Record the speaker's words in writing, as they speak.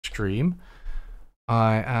stream.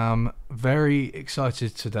 I am very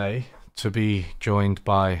excited today to be joined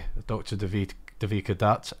by Dr. Devika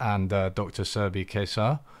Dutt and Dr. Surbhi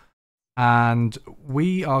Kesar. And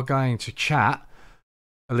we are going to chat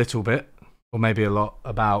a little bit, or maybe a lot,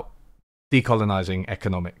 about decolonizing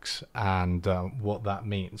economics and what that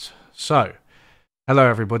means. So, hello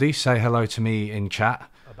everybody. Say hello to me in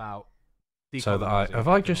chat about so that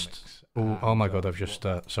I just oh my god, I've just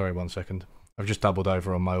sorry, 1 second. I've just doubled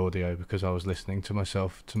over on my audio because I was listening to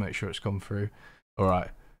myself to make sure it's gone through. All right.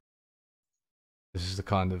 This is the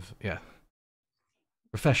kind of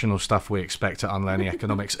professional stuff we expect at Unlearning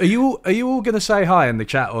Economics. Are you all going to say hi in the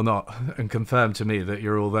chat or not and confirm to me that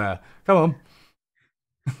you're all there? Come on.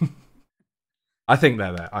 I think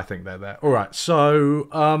they're there. All right.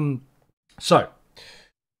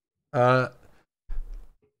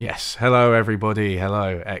 Yes. Hello, everybody.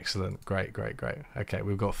 Hello. Excellent. Great. Okay,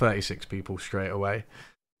 we've got 36 people straight away.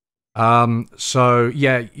 By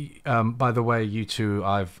the way, you two,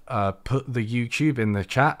 I've put the YouTube in the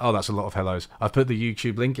chat. Oh, that's a lot of hellos. I've put the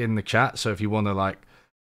YouTube link in the chat, so if you want to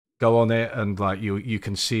go on it and you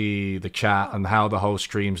can see the chat and how the whole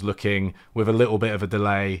stream's looking with a little bit of a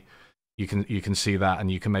delay. You can see that, and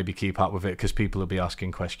you can maybe keep up with it because people will be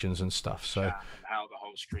asking questions and stuff. So and how the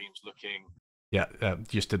whole stream's looking. Yeah,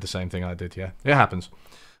 just did the same thing I did. Yeah, it happens.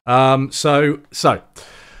 So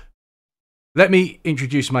let me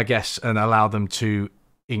introduce my guests and allow them to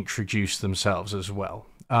introduce themselves as well.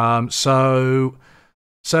 So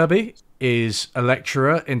Surbhi is a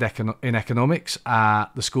lecturer in economics at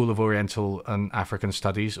the School of Oriental and African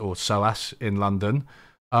Studies, or SOAS, in London.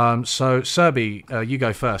 So Surbhi, you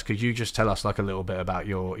go first. Could you just tell us a little bit about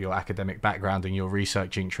your academic background and your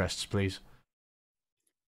research interests, please?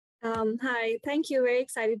 Hi, thank you. Very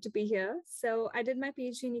excited to be here. So I did my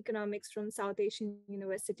PhD in economics from South Asian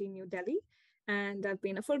University, New Delhi, and I've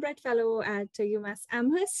been a Fulbright Fellow at UMass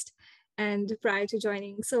Amherst. And prior to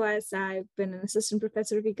joining SOAS, I've been an assistant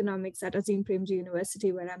professor of economics at Azim Premji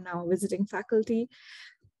University, where I'm now visiting faculty.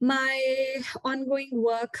 My ongoing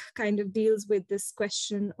work kind of deals with this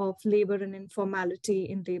question of labor and informality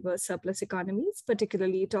in labor surplus economies,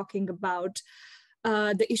 particularly talking about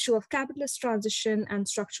the issue of capitalist transition and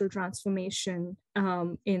structural transformation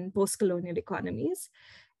in post-colonial economies.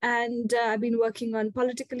 And I've been working on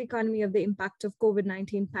political economy of the impact of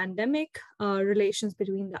COVID-19 pandemic, relations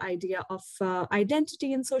between the idea of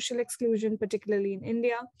identity and social exclusion, particularly in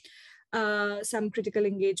India, some critical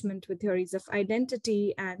engagement with theories of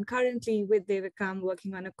identity, and currently with Devika, I'm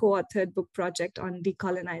working on a co-authored book project on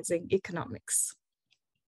decolonizing economics.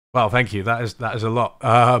 Well, thank you. That is a lot.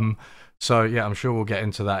 So yeah, I'm sure we'll get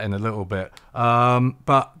into that in a little bit.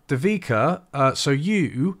 But Devika, so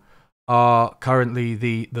you are currently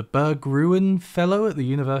the Berggruen Fellow at the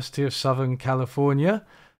University of Southern California,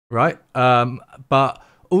 right? But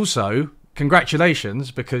also,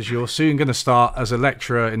 congratulations, because you're soon going to start as a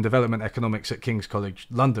lecturer in development economics at King's College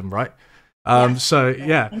London, right? So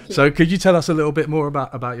could you tell us a little bit more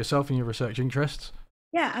about yourself and your research interests?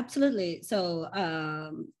 Yeah, absolutely. So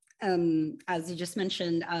as you just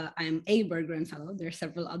mentioned, I'm a Berggruen Fellow. There are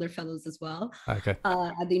several other fellows as well. Okay.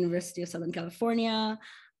 At the University of Southern California.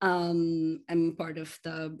 I'm part of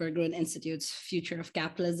the Berggruen Institute's Future of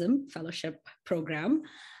Capitalism Fellowship Program.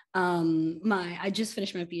 I just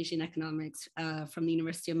finished my PhD in economics from the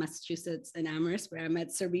University of Massachusetts in Amherst, where I met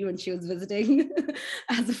Surbhi when she was visiting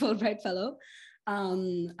as a Fulbright Fellow.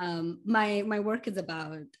 My work is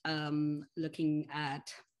about looking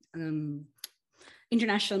at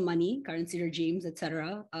international money, currency regimes,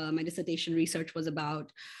 etc. My dissertation research was about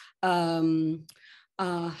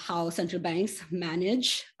how central banks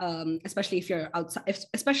manage, especially if you're outside,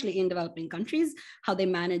 especially in developing countries, how they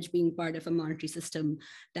manage being part of a monetary system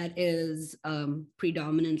that is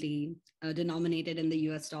predominantly denominated in the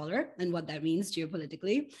US dollar and what that means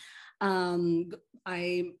geopolitically.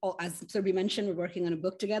 As Surbhi mentioned, we're working on a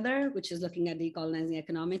book together, which is looking at decolonizing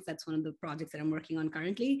economics. That's one of the projects that I'm working on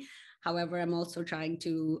currently. However, I'm also trying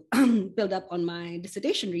to build up on my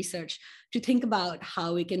dissertation research to think about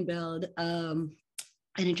how we can build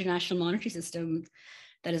an international monetary system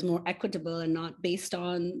that is more equitable and not based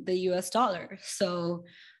on the US dollar. So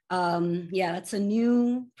that's a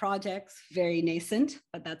new project, very nascent,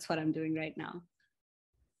 but that's what I'm doing right now.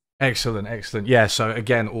 Excellent. Yeah, so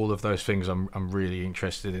again, all of those things I'm really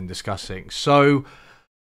interested in discussing. So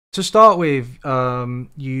to start with,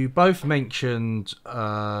 you both mentioned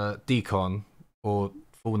decon, or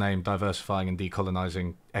full name, Diversifying and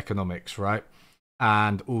Decolonizing Economics, right?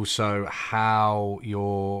 And also how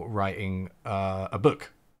you're writing a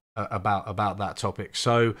book about that topic.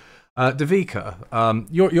 So, Devika,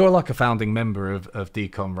 you're like a founding member of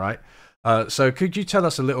Decon, right? So could you tell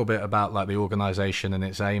us a little bit about like the organization and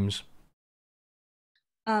its aims?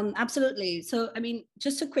 Absolutely. So, I mean,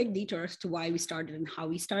 just a quick detour as to why we started and how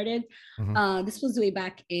we started. This was way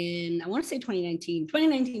back in, I want to say 2019.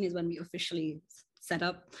 2019 is when we officially set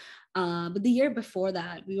up. But the year before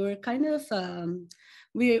that, we were kind of,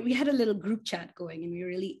 we had a little group chat going, and we were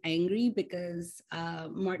really angry because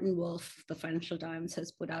Martin Wolf, the Financial Times,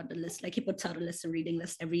 has put out a list, like he puts out a list, a reading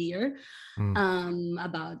list every year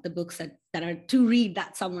about the books that are to read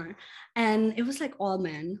that summer. And it was like all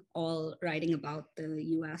men, all writing about the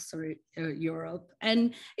US or Europe.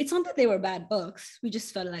 And it's not that they were bad books. We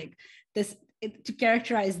just felt like to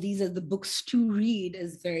characterize these as the books to read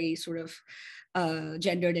is very sort of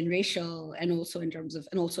gendered and racial, and also in terms of,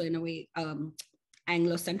 and also in a way,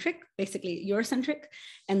 Anglo-centric, basically Eurocentric.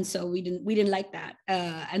 And so we didn't like that.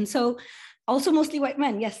 And so also mostly white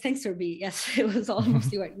men. Yes, thanks, Surbhi. Yes, it was all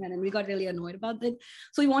mostly white men, and we got really annoyed about that.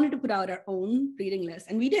 So we wanted to put out our own reading list,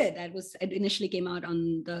 and we did. It initially came out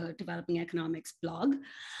on the Developing Economics blog,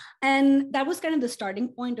 and that was kind of the starting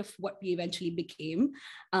point of what we eventually became.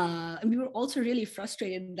 And we were also really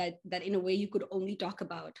frustrated that in a way you could only talk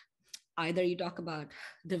about, either you talk about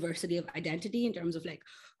diversity of identity in terms of like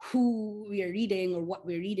who we are reading or what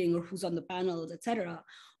we're reading or who's on the panels, etc.,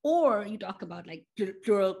 or you talk about like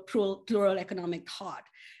plural economic thought.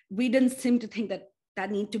 We didn't seem to think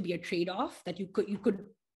that need to be a trade-off, that you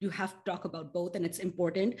have to talk about both, and it's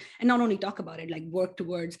important. And not only talk about it, like work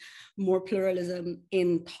towards more pluralism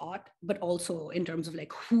in thought, but also in terms of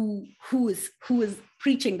like who is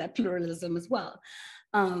preaching that pluralism as well.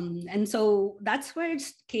 And so that's where it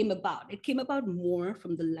came about. It came about more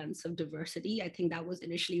from the lens of diversity. I think that was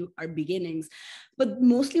initially our beginnings. But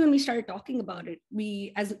mostly when we started talking about it,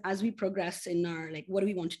 as we progressed in our, like, what do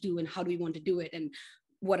we want to do and how do we want to do it and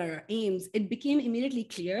what are our aims, it became immediately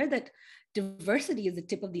clear that diversity is the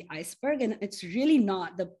tip of the iceberg, and it's really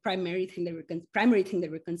not the primary thing that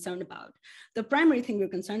we're concerned about. The primary thing we're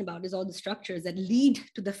concerned about is all the structures that lead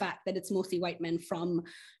to the fact that it's mostly white men from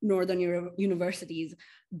Northern universities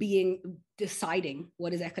deciding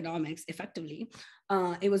what is economics effectively.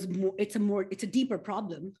 It's a deeper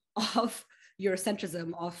problem of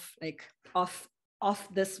Eurocentrism, of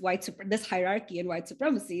this this hierarchy and white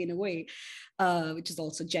supremacy in a way, which is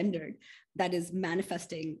also gendered, that is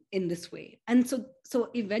manifesting in this way. And so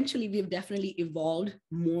eventually we've definitely evolved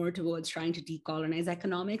more towards trying to decolonize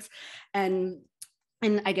economics. And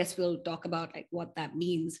I guess we'll talk about like what that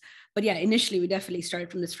means. But yeah, initially we definitely started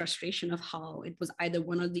from this frustration of how it was either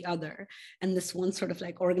one or the other. And this one sort of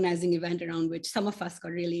like organizing event around which some of us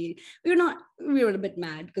got really, we were a bit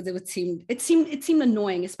mad because it seemed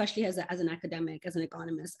annoying, especially as an academic, as an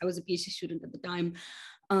economist. I was a PhD student at the time,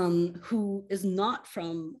 who is not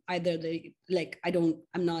from either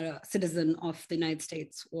I'm not a citizen of the United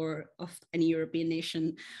States or of any European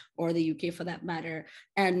nation or the UK for that matter.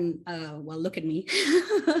 And well, look at me.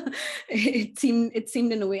 It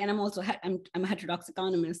seemed in a way, and I'm a heterodox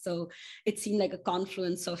economist, so it seemed like a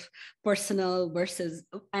confluence of personal versus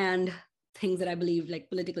and things that I believe, like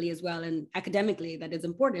politically as well and academically, that is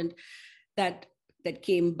important, that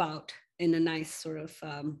came about in a nice sort of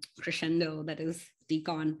crescendo that is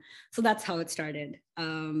Decon. So that's how it started.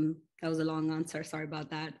 That was a long answer. Sorry about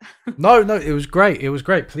that. No, it was great. It was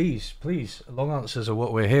great. Please. Long answers are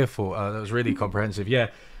what we're here for. That was really comprehensive. Yeah.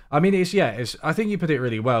 I mean, I think you put it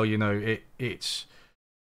really well. You know, it's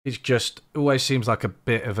just always seems like a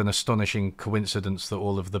bit of an astonishing coincidence that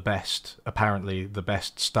all of apparently the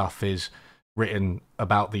best stuff is written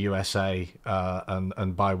about the USA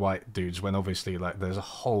and by white dudes, when obviously like there's a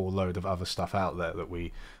whole load of other stuff out there that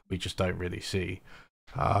we just don't really see.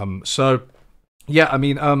 So yeah, I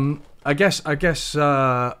mean, I guess I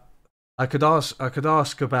could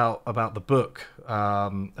ask about the book,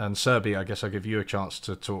 and Surbhi, I guess I'll give you a chance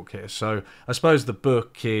to talk here. So I suppose the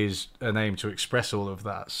book is an aim to express all of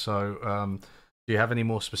that. So do you have any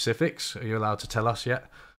more specifics? Are you allowed to tell us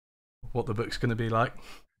yet what the book's going to be like?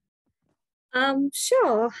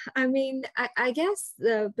 Sure. I mean, I guess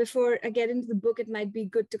before I get into the book, it might be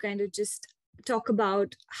good to kind of just talk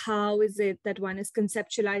about how is it that one is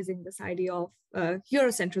conceptualizing this idea of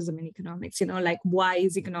Eurocentrism in economics, like why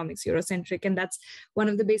is economics Eurocentric? And that's one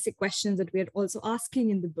of the basic questions that we're also asking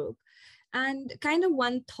in the book. And kind of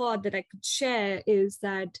one thought that I could share is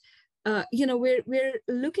that we're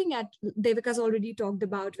looking at, Devika's already talked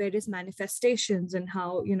about various manifestations and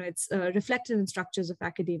how, it's reflected in structures of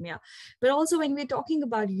academia. But also when we're talking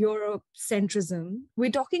about Europe-centrism, we're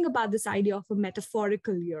talking about this idea of a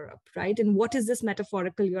metaphorical Europe, right? And what is this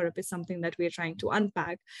metaphorical Europe is something that we're trying to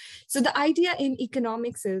unpack. So the idea in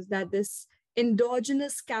economics is that this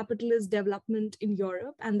endogenous capitalist development in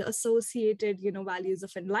Europe and the associated, values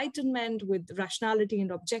of enlightenment with rationality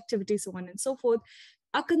and objectivity, so on and so forth,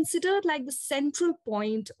 are considered like the central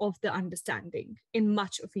point of the understanding in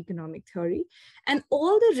much of economic theory. And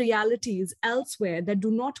all the realities elsewhere that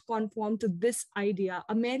do not conform to this idea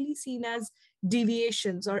are merely seen as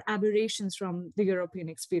deviations or aberrations from the European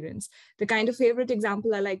experience. The kind of favorite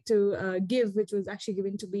example I like to give, which was actually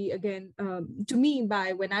given to me again to me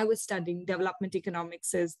by when I was studying development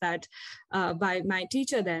economics, is that by my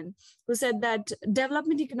teacher then, who said that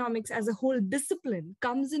development economics as a whole discipline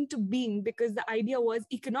comes into being because the idea was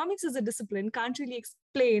economics as a discipline can't really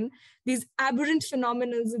explain these aberrant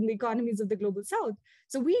phenomena in the economies of the global south.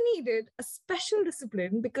 So we needed a special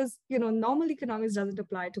discipline because, normal economics doesn't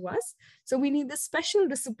apply to us. So we need the special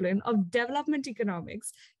discipline of development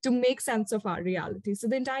economics to make sense of our reality. So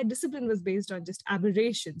the entire discipline was based on just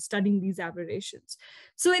aberrations, studying these aberrations.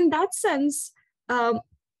 So in that sense,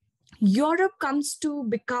 Europe comes to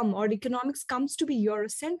become, or economics comes to be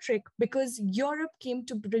Eurocentric because Europe came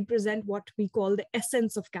to represent what we call the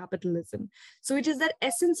essence of capitalism. So it is that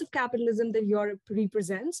essence of capitalism that Europe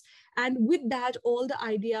represents. And with that, all the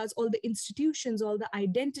ideas, all the institutions, all the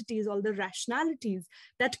identities, all the rationalities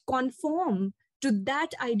that conform to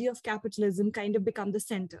that idea of capitalism kind of become the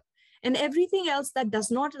center. And everything else that does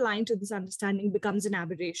not align to this understanding becomes an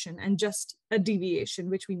aberration and just a deviation,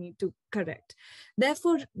 which we need to correct.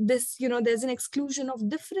 Therefore, this, there's an exclusion of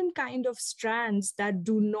different kind of strands that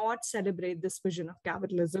do not celebrate this vision of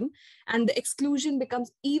capitalism. And the exclusion becomes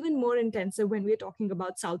even more intensive when we're talking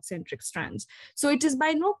about South-centric strands. So it is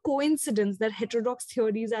by no coincidence that heterodox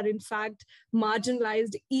theories are in fact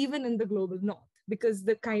marginalized even in the global North, because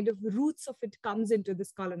the kind of roots of it comes into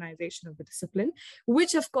this colonization of the discipline,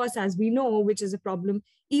 which of course, as we know, which is a problem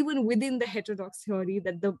even within the heterodox theory,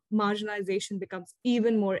 that the marginalization becomes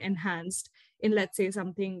even more enhanced in, let's say,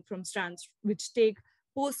 something from strands which take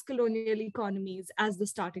post-colonial economies as the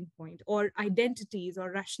starting point, or identities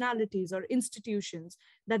or rationalities or institutions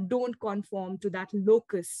that don't conform to that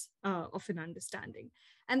locus of an understanding.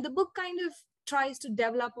 And the book kind of tries to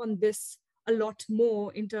develop on this a lot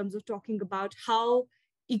more in terms of talking about how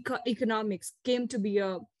economics came to be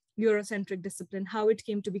a Eurocentric discipline, how it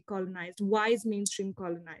came to be colonized, why is mainstream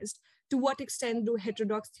colonized, to what extent do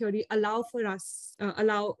heterodox theory allow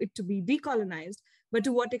it to be decolonized, but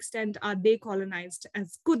to what extent are they colonized,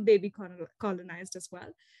 as could they be colonized as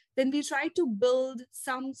well. Then we try to build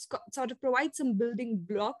some sort of provide some building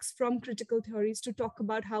blocks from critical theories to talk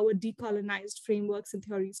about how a decolonized frameworks and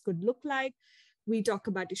theories could look like. We talk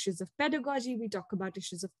about issues of pedagogy, we talk about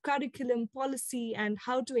issues of curriculum, policy, and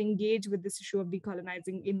how to engage with this issue of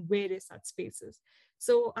decolonizing in various such spaces.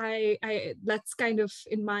 So that's kind of,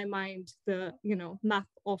 in my mind, the map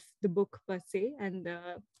of the book per se. And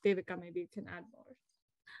Devika, maybe you can add more.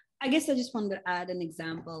 I guess I just wanted to add an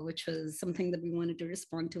example, which was something that we wanted to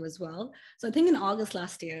respond to as well. So I think in August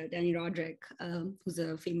last year, Danny Roderick, who's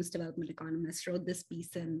a famous development economist, wrote this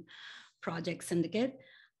piece in Project Syndicate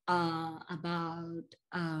about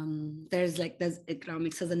there's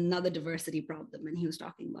economics as another diversity problem, and he was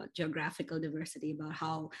talking about geographical diversity, about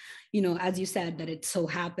how, as you said, that it so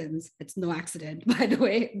happens, it's no accident, by the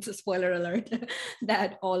way, it's a spoiler alert,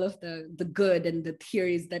 that all of the good and the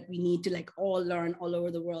theories that we need to all learn all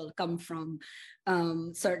over the world come from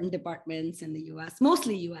certain departments in the US,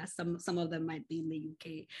 mostly US, some of them might be in the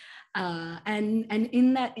UK, and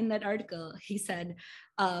in that article he said,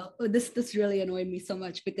 this really annoyed me so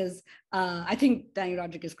much because I think Danny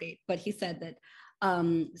Roderick is great, but he said that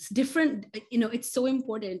it's different, it's so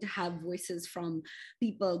important to have voices from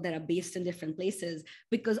people that are based in different places,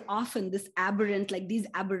 because often these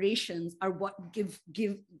aberrations are what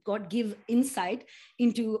give insight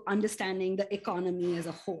into understanding the economy as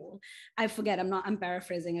a whole. I forget, I'm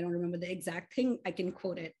paraphrasing, I don't remember the exact thing. I can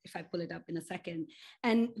quote it if I pull it up in a second.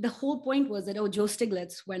 And the whole point was that, Joe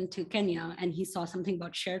Stiglitz went to Kenya and he saw something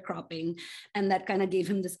about sharecropping, and that kind of gave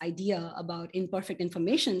him this idea about imperfect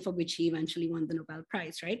information, for which he eventually won the Nobel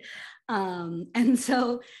Prize, right? And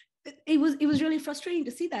so it was really frustrating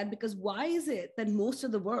to see that, because why is it that most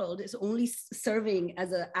of the world is only serving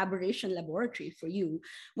as an aberration laboratory for you,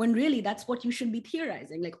 when really that's what you should be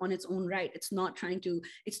theorizing on its own right? It's not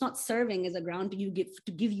serving as a ground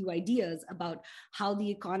to give you ideas about how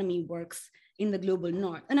the economy works in the global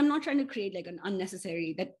north. And I'm not trying to create like an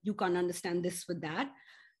unnecessary that you can't understand this with that.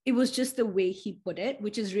 It was just the way he put it,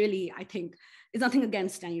 which is really, I think, it's nothing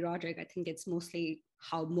against Danny Roderick. I think it's mostly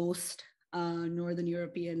how most Northern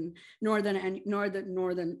European, Northern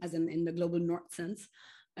as in the global North sense,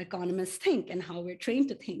 economists think, and how we're trained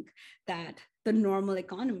to think that the normal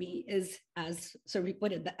economy is, as Surbhi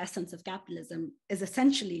put it, the essence of capitalism is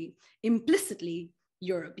essentially implicitly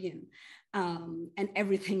European, and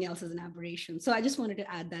everything else is an aberration. So I just wanted to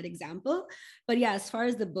add that example. But yeah, as far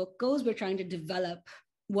as the book goes, we're trying to develop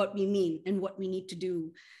what we mean and what we need to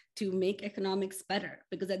do to make economics better.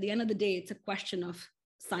 Because at the end of the day, it's a question of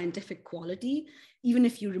scientific quality, even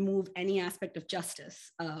if you remove any aspect of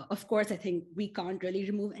justice. Of course, I think we can't really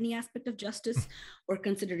remove any aspect of justice or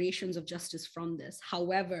considerations of justice from this.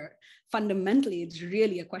 However, fundamentally, it's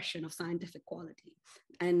really a question of scientific quality.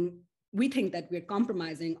 And we think that we're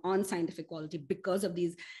compromising on scientific quality because of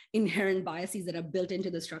these inherent biases that are built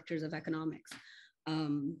into the structures of economics.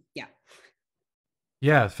 Yeah.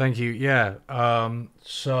 Yeah, thank you. Yeah.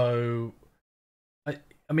 So,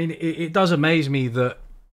 I mean, it does amaze me that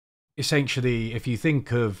essentially, if you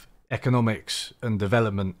think of economics and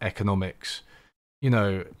development economics, you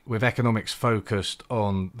know, with economics focused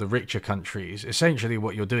on the richer countries, essentially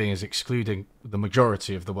what you're doing is excluding the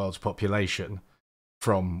majority of the world's population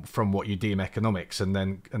from what you deem economics, and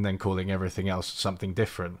then calling everything else something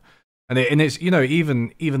different. And it's, you know,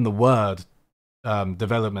 even the word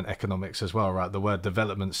development economics as well, right? The word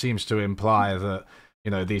development seems to imply that, you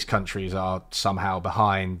know, these countries are somehow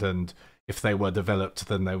behind, and if they were developed,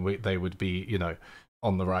 then they would be, you know,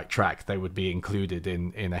 on the right track. They would be included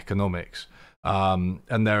in economics.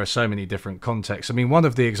 And there are so many different contexts. I mean, one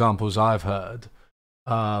of the examples I've heard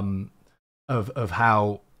of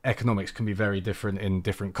how economics can be very different in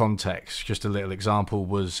different contexts, just a little example,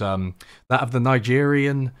 was that of the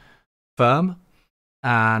Nigerian firm,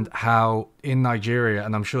 and how in Nigeria,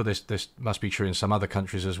 and I'm sure this must be true in some other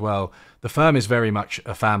countries as well, the firm is very much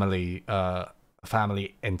a family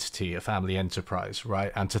entity, a family enterprise,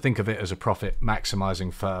 right? And to think of it as a profit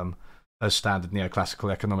maximizing firm, as standard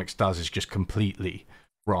neoclassical economics does, is just completely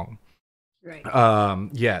wrong. Right.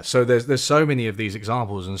 Yeah. So there's so many of these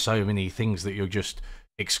examples and so many things that you're just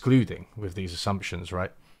excluding with these assumptions,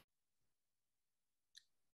 right?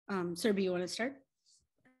 Surbhi, you want to start?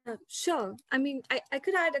 Sure. I mean, I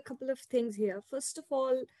could add a couple of things here. First of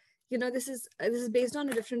all, you know, this is based on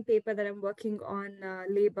a different paper that I'm working on,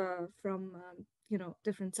 labor from you know,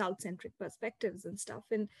 different South-centric perspectives and stuff.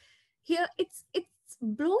 And here it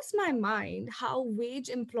blows my mind how wage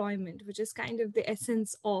employment, which is kind of the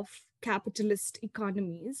essence of capitalist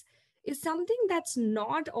economies, is something that's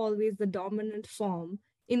not always the dominant form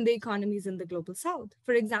in the economies in the global South.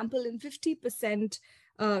 For example, in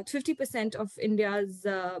 50% of India's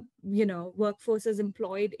workforce is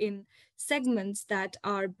employed in segments that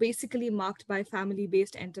are basically marked by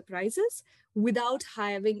family-based enterprises without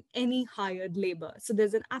hiring any hired labor. So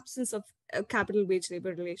there's an absence of a capital wage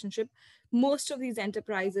labor relationship. Most of these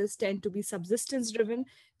enterprises tend to be subsistence driven.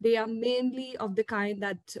 They are mainly of the kind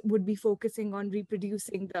that would be focusing on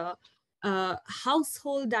reproducing the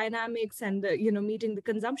household dynamics and the, you know, meeting the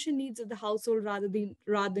consumption needs of the household rather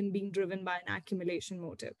than being driven by an accumulation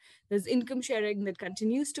motive. There's income sharing that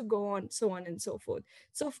continues to go on, so on and so forth.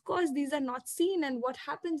 So of course these are not seen, and what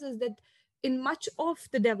happens is that in much of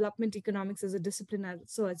the development economics as a discipline,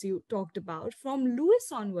 so as you talked about, from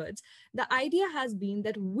Lewis onwards, the idea has been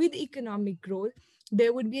that with economic growth,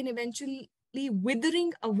 there would be an eventually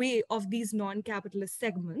withering away of these non-capitalist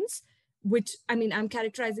segments, which, I mean, I'm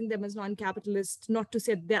characterizing them as non-capitalist, not to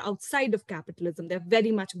say they're outside of capitalism, they're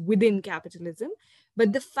very much within capitalism.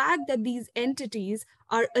 But the fact that these entities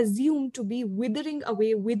are assumed to be withering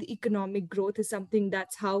away with economic growth is something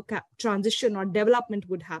that's how transition or development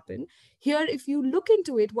would happen. Here, if you look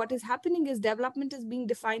into it, what is happening is development is being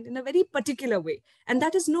defined in a very particular way. And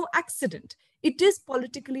that is no accident. It is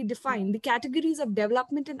politically defined. The categories of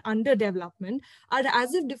development and underdevelopment are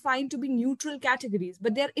as if defined to be neutral categories,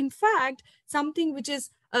 but they're in fact something which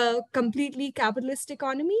is a completely capitalist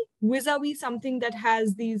economy vis-a-vis something that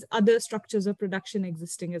has these other structures of production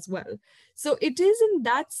existing as well. So it is in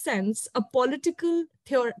that sense a political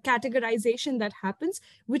categorization that happens,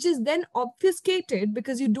 which is then obfuscated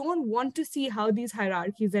because you don't want to see how these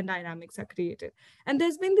hierarchies and dynamics are created. And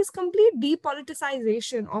there's been this complete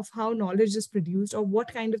depoliticization of how knowledge is produced or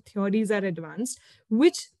what kind of theories are advanced,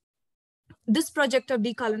 which this project of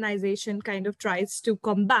decolonization kind of tries to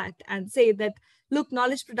combat and say that look,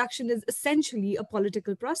 knowledge production is essentially a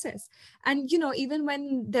political process. And, even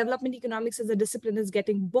when development economics as a discipline is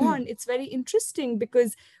getting born, it's very interesting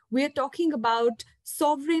because we're talking about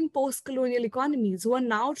sovereign post-colonial economies who are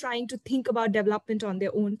now trying to think about development on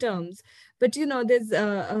their own terms. But, there's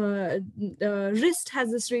Rist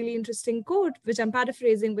has this really interesting quote, which I'm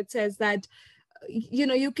paraphrasing, which says that,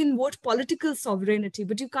 you can vote political sovereignty,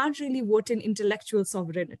 but you can't really vote in intellectual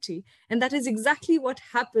sovereignty. And that is exactly what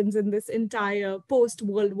happens in this entire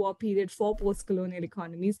post-World War period for post-colonial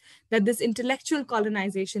economies, that this intellectual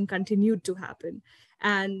colonization continued to happen.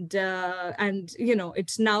 And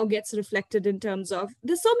it now gets reflected in terms of,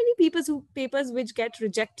 there's so many papers which get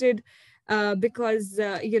rejected because,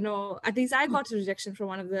 at least I got a rejection from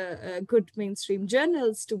one of the good mainstream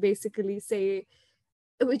journals to basically say,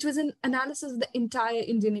 which was an analysis of the entire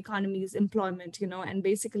Indian economy's employment, and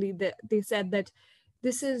basically they said that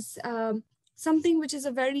this is something which is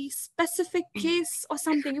a very specific case or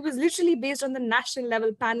something. It was literally based on the national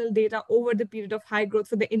level panel data over the period of high growth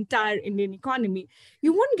for the entire Indian economy.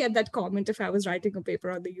 You wouldn't get that comment if I was writing a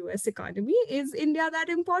paper on the US economy. Is India that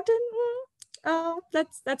important?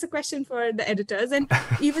 That's a question for the editors. And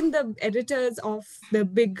even the editors of the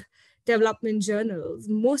big development journals,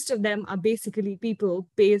 most of them are basically people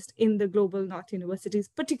based in the global North universities,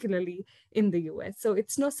 particularly in the US. So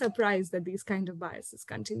it's no surprise that these kind of biases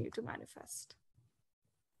continue to manifest.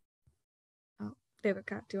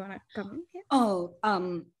 Devika, do you want to come in here?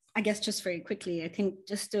 I guess just very quickly, I think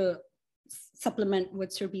just to supplement what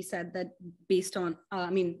Surbhi said, that based on,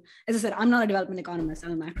 as I said, I'm not a development economist,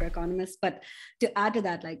 I'm a macroeconomist, but to add to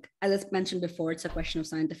that, like, as I mentioned before, it's a question of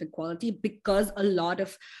scientific quality, because a lot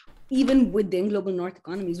of, even within global North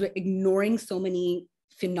economies, we're ignoring so many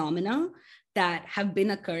phenomena that have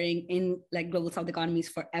been occurring in like global South economies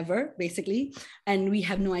forever, basically. And we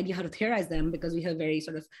have no idea how to theorize them because we have a very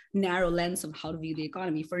sort of narrow lens of how to view the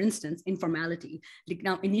economy. For instance, informality. Like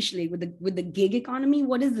now, initially with the gig economy,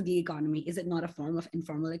 what is the gig economy? Is it not a form of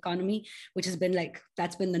informal economy, which has been like,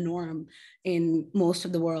 that's been the norm in most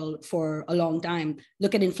of the world for a long time?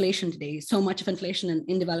 Look at inflation today. So much of inflation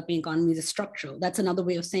in developing economies is structural. That's another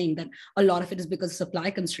way of saying that a lot of it is because of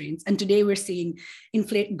supply constraints. And today we're seeing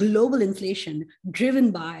global inflation driven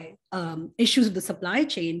by issues of the supply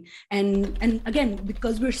chain. And again,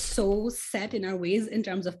 because we're so set in our ways in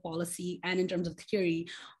terms of policy and in terms of theory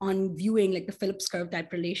on viewing like the Phillips curve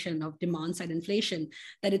type relation of demand side inflation,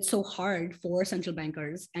 that it's so hard for central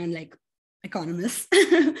bankers and like economists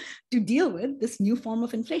to deal with this new form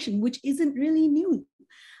of inflation, which isn't really new.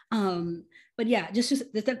 But yeah,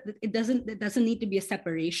 it doesn't need to be a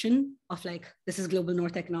separation of like, this is global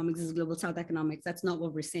North economics, this is global South economics. That's not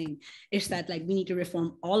what we're saying. It's that like, we need to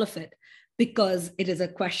reform all of it because it is a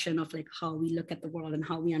question of like how we look at the world and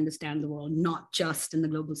how we understand the world, not just in the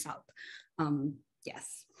global South.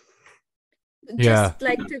 Yes. Yeah. Just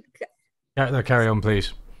like to... No, carry on,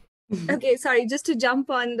 please. Okay, sorry, just to jump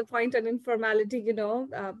on the point on informality,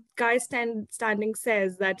 Guy Standing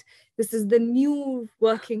says that this is the new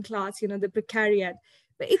working class, the precariat.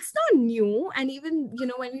 But it's not new. And even,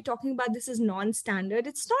 when we're talking about this as non-standard,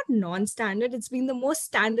 it's not non-standard. It's been the most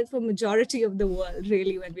standard for majority of the world,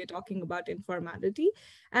 really, when we're talking about informality.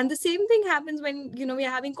 And the same thing happens when, we're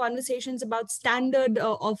having conversations about standard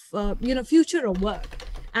of future of work.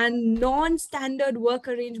 And non-standard work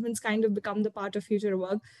arrangements kind of become the part of future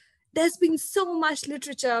work. There's been so much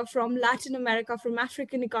literature from Latin America, from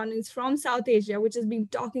African economies, from South Asia, which has been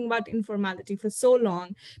talking about informality for so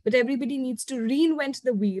long, but everybody needs to reinvent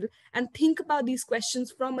the wheel and think about these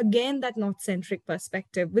questions from, again, that North-centric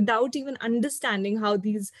perspective, without even understanding how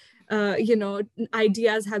these,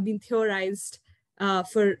 ideas have been theorized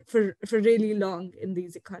for really long in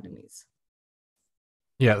these economies.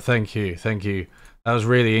 Yeah, thank you. That was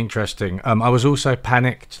really interesting. I was also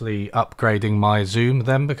panickedly upgrading my Zoom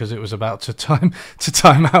then because it was about to time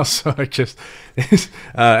out. So I just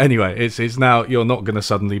anyway, it's now, you're not going to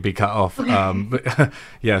suddenly be cut off. But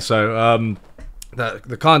yeah, so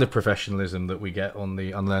the kind of professionalism that we get on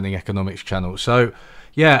the Unlearning Economics channel. So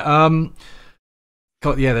yeah,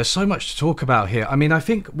 God, yeah, there's so much to talk about here. I mean, I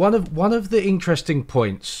think one of the interesting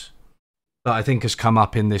points that I think has come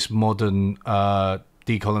up in this modern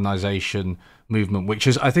decolonization movement, which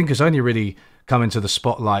I think has only really come into the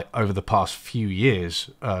spotlight over the past few years,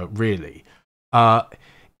 really,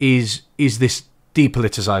 is this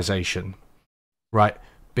depoliticization, right?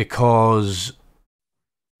 Because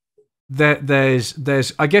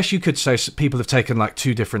there's I guess you could say people have taken like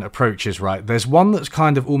two different approaches, right? There's one that's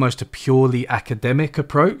kind of almost a purely academic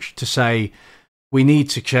approach to say we need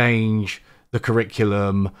to change the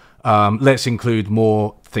curriculum, let's include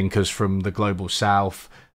more thinkers from the global South.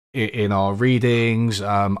 in our readings,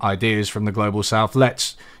 ideas from the global south.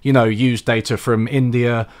 Let's, use data from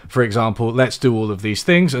India, for example. Let's do all of these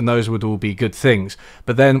things, and those would all be good things.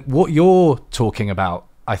 But then what you're talking about,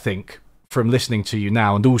 I think, from listening to you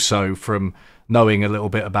now, and also from knowing a little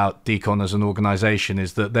bit about Decon as an organization,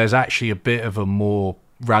 is that there's actually a bit of a more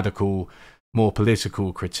radical, more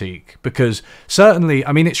political critique. Because certainly,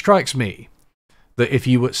 I mean, it strikes me that if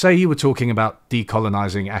you were talking about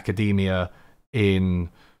decolonizing academia in,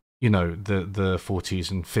 the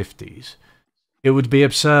 40s and 50s, it would be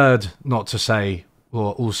absurd not to say,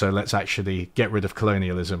 well, also let's actually get rid of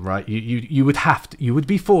colonialism, right? You would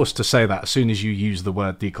be forced to say that as soon as you use the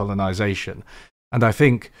word decolonization. And I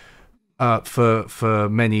think for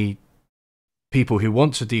many people who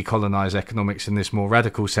want to decolonize economics in this more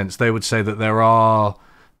radical sense, they would say that there are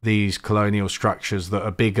these colonial structures that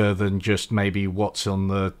are bigger than just maybe what's on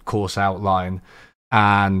the course outline,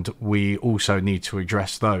 and we also need to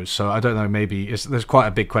address those. So I don't know, maybe there's quite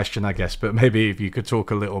a big question, I guess, but maybe if you could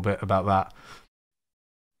talk a little bit about that.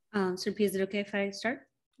 Surbhi, is it okay if I start?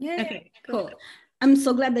 Yeah. Okay, cool. I'm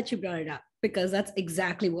so glad that you brought it up, because that's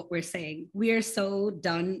exactly what we're saying. We are so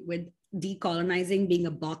done with decolonizing being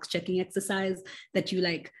a box checking exercise that you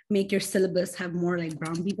make your syllabus have more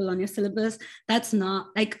brown people on your syllabus. That's not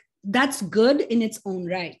that's good in its own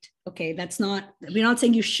right. Okay, we're not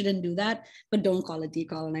saying you shouldn't do that, but don't call it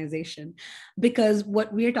decolonization, because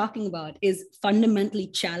what we're talking about is fundamentally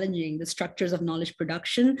challenging the structures of knowledge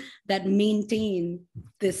production that maintain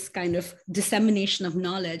this kind of dissemination of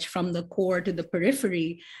knowledge from the core to the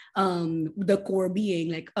periphery, the core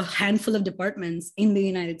being a handful of departments in the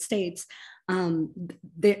United States,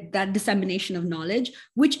 that dissemination of knowledge,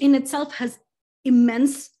 which in itself has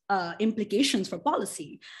immense implications for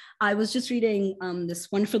policy. I was just reading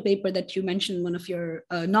this wonderful paper that you mentioned in one of your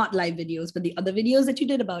not live videos, but the other videos that you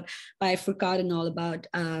did by Furqad and all about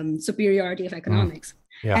superiority of economics.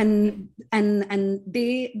 Yeah. And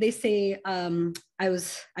they say, I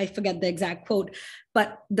forget the exact quote,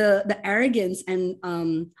 but the arrogance and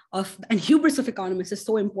hubris of economists is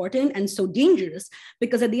so important and so dangerous,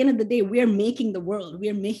 because at the end of the day, we are making the world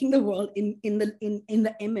in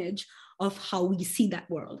the image of how we see that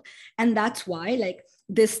world. And that's why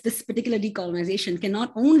this particular decolonization can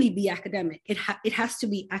not only be academic, it has to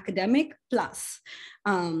be academic plus.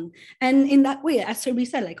 And in that way, as Surbhi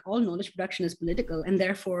said, all knowledge production is political, and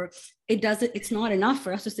therefore it's not enough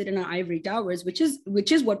for us to sit in our ivory towers, which is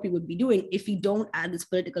what we would be doing if we don't add this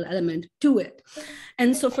political element to it.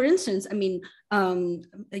 And so, for instance, I mean,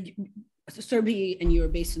 Surbhi, and you're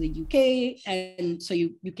based in the UK, and so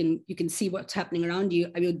you can see what's happening around you.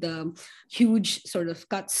 I mean, the huge sort of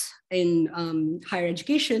cuts in higher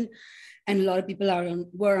education, and a lot of people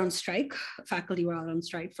were on strike. Faculty were out on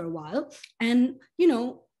strike for a while, and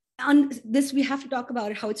on this, we have to talk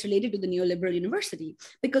about how it's related to the neoliberal university,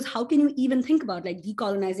 because how can you even think about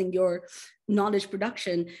decolonizing your knowledge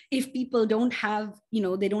production if people don't have,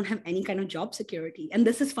 they don't have any kind of job security? And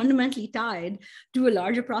this is fundamentally tied to a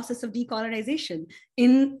larger process of decolonization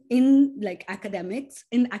in academics,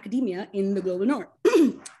 in academia, in the global north.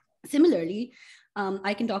 Similarly,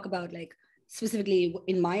 I can talk about specifically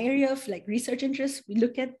in my area of research interests, we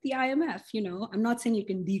look at the IMF. I'm not saying you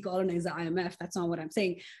can decolonize the IMF. That's not what I'm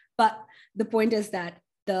saying. But the point is that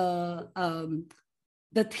the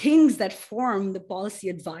things that form the policy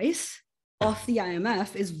advice of the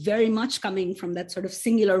IMF is very much coming from that sort of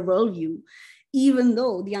singular worldview, even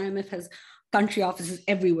though the IMF has country offices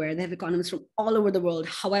everywhere. They have economists from all over the world.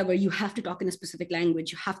 However, you have to talk in a specific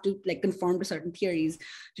language. You have to conform to certain theories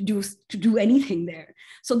to do anything there.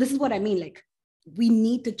 So this is what I mean. We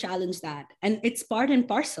need to challenge that, and it's part and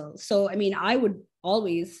parcel. So I mean, I would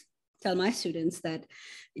always tell my students that,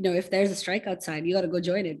 if there's a strike outside, you got to go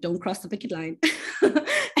join it. Don't cross the picket line.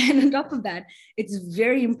 And on top of that, it's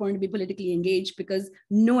very important to be politically engaged, because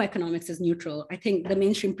no economics is neutral. I think the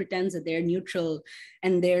mainstream pretends that they're neutral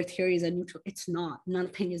and their theories are neutral. It's not.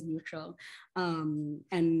 Nothing is neutral. Surbhi,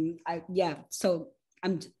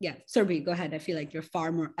 go ahead. I feel like you're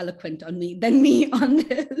far more eloquent than me on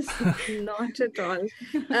this. Not at all.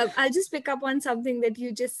 I'll just pick up on something that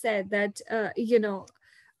you just said, that,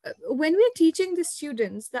 when we're teaching the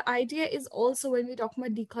students, the idea is also, when we talk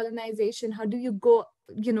about decolonization, how do you go,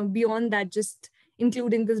 beyond that, just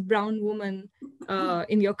including this brown woman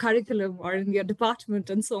in your curriculum or in your department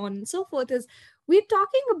and so on and so forth, is we're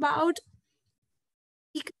talking about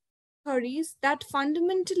theories that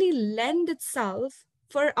fundamentally lend itself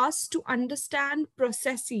for us to understand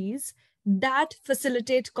processes that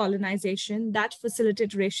facilitate colonization, that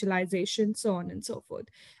facilitate racialization, so on and so forth.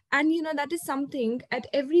 And, that is something at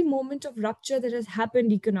every moment of rupture that has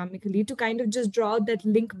happened economically, to kind of just draw that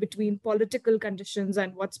link between political conditions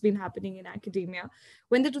and what's been happening in academia.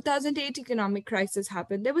 When the 2008 economic crisis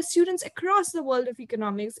happened, there were students across the world of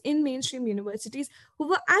economics in mainstream universities who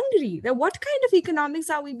were angry that what kind of economics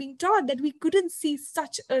are we being taught that we couldn't see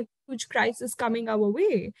such a huge crisis coming our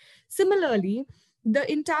way. Similarly, the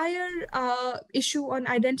entire issue on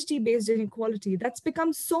identity-based inequality, that's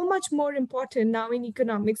become so much more important now in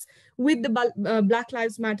economics with the Black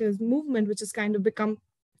Lives Matters movement, which has kind of become,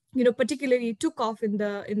 particularly took off in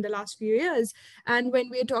the last few years. And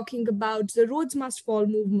when we're talking about the Roads Must Fall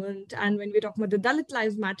movement, and when we're talking about the Dalit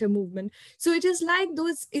Lives Matter movement, so it is like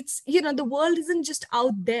those, it's, the world isn't just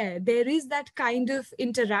out there. There is that kind of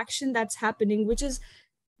interaction that's happening,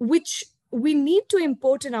 which we need to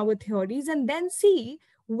import in our theories, and then see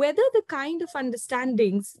whether the kind of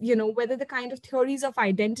understandings, whether the kind of theories of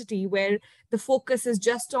identity where the focus is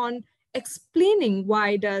just on explaining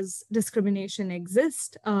why does discrimination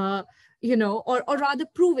exist, or rather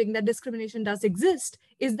proving that discrimination does exist,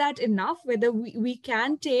 is that enough? Whether we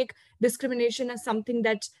can take discrimination as something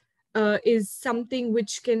that is something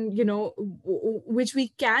which can, which we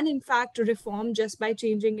can in fact reform just by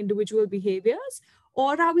changing individual behaviors,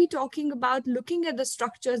 or are we talking about looking at the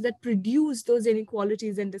structures that produce those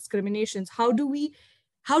inequalities and discriminations? How do we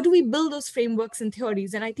build those frameworks and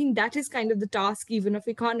theories? And I think that is kind of the task even of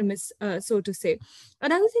economists, so to say.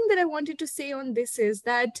 Another thing that I wanted to say on this is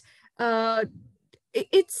that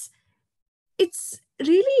it's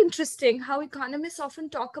really interesting how economists often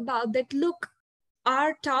talk about that, look,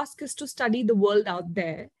 our task is to study the world out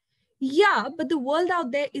there. Yeah, but the world out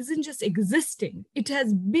there isn't just existing. It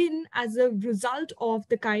has been as a result of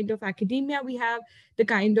the kind of academia we have, the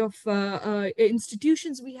kind of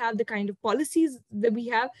institutions we have, the kind of policies that we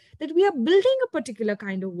have, that we are building a particular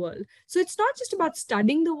kind of world. So it's not just about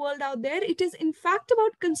studying the world out there. It is in fact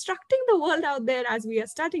about constructing the world out there as we are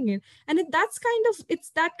studying it. And it's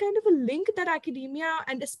that kind of a link that academia,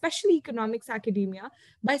 and especially economics academia,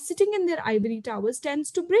 by sitting in their ivory towers, tends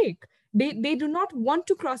to break. They do not want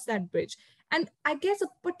to cross that bridge. And I guess a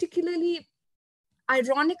particularly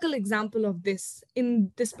ironical example of this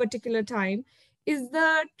in this particular time is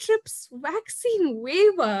the TRIPS vaccine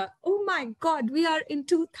waiver. Oh my God, we are in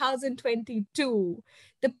 2022.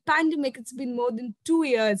 The pandemic, it's been more than 2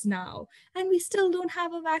 years now, and we still don't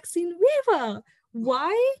have a vaccine waiver.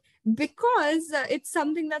 Why? Because it's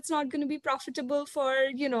something that's not going to be profitable for,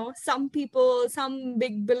 some people, some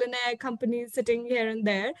big billionaire companies sitting here and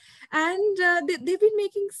there. And they've been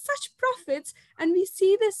making such profits. And we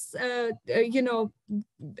see this,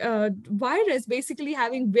 virus basically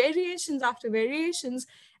having variations after variations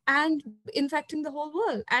and infecting the whole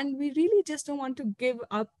world. And we really just don't want to give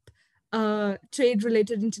up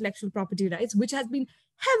trade-related intellectual property rights, which has been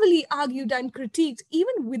heavily argued and critiqued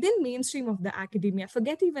even within mainstream of the academia.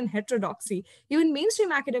 Forget even heterodoxy. Even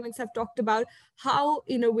mainstream academics have talked about how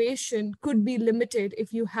innovation could be limited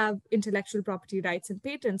if you have intellectual property rights and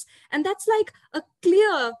patents. And that's like a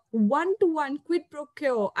clear one-to-one quid pro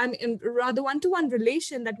quo, rather one-to-one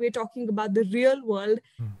relation that we're talking about the real world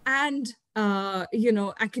and,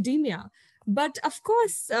 academia. But of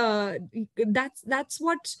course, that's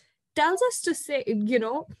what tells us to say,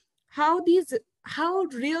 how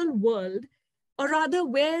real world, or rather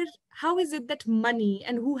how is it that money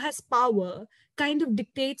and who has power kind of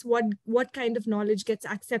dictates what kind of knowledge gets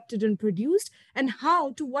accepted and produced, and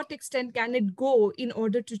how, to what extent can it go in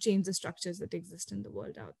order to change the structures that exist in the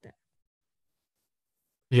world out there.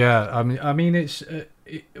 Yeah, I mean, it's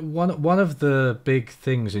one of the big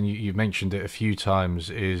things, and you mentioned it a few times,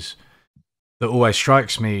 is that always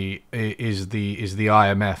strikes me is the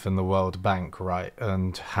IMF and the World Bank, right?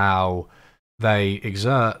 And how they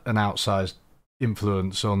exert an outsized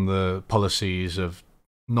influence on the policies of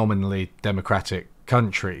nominally democratic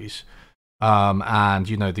countries. And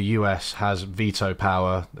the US has veto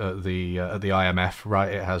power at the IMF,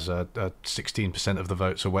 right? It has a 16% of the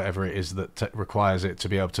votes or whatever it is that requires it to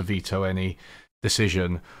be able to veto any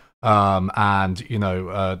decision.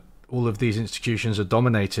 And all of these institutions are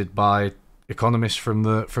dominated by economists from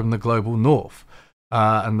the global north.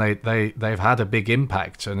 And they've had a big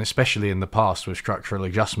impact, and especially in the past with structural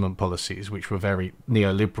adjustment policies, which were very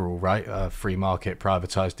neoliberal, right? Free market,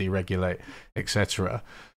 privatize, deregulate, etc.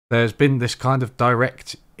 There's been this kind of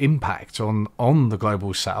direct impact on the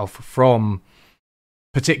global south from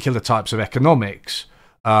particular types of economics,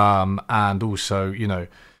 and also,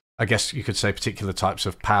 I guess you could say particular types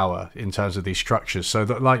of power in terms of these structures. So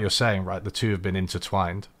that, like you're saying, right, the two have been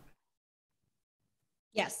intertwined.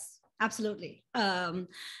 Yes, Absolutely.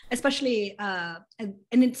 Especially, and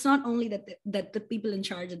it's not only that the people in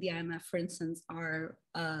charge of the IMF, for instance, are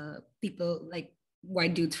people like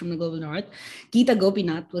white dudes from the global north. Geeta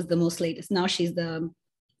Gopinath was the most latest. Now she's the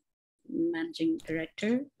managing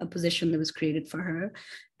director, a position that was created for her.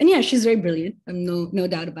 And yeah, she's very brilliant. No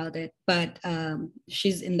doubt about it. But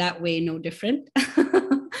she's in that way no different.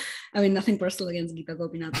 I mean, nothing personal against Geeta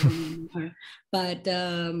Gopinath, but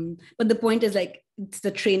the point is like it's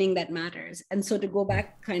the training that matters. And so to go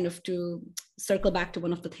back, kind of to circle back to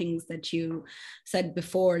one of the things that you said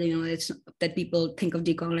before, you know, it's that people think of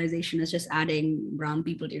decolonization as just adding brown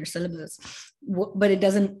people to your syllabus, but it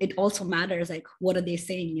doesn't. It also matters like what are they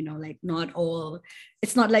saying? You know, like not all.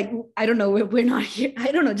 It's not like, I don't know, we're not here.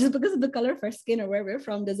 I don't know, just because of the color of our skin or where we're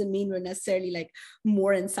from doesn't mean we're necessarily like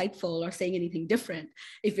more insightful or saying anything different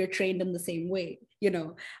if you're trained in the same way, you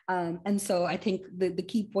know. And so I think the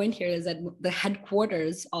key point here is that the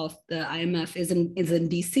headquarters of the IMF is in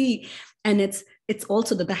DC, and it's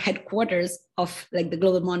also that the headquarters of like the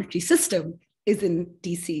global monetary system is in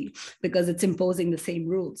DC because it's imposing the same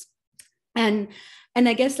rules. And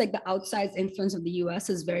I guess like the outsized influence of the US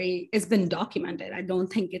it's been documented. I don't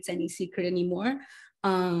think it's any secret anymore.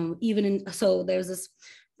 So there's this,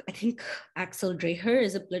 I think Axel Dreher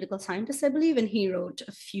is a political scientist, I believe, and he wrote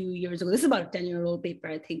a few years ago, this is about a 10-year-old paper,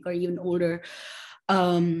 I think, or even older,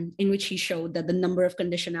 in which he showed that the number of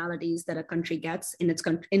conditionalities that a country gets in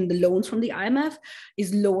the loans from the IMF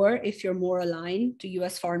is lower if you're more aligned to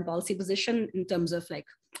US foreign policy position in terms of like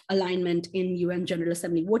alignment in UN General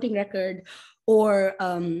Assembly voting record, or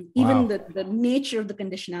even the nature of the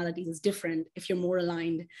conditionalities is different if you're more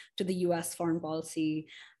aligned to the US foreign policy.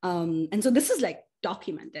 And so this is like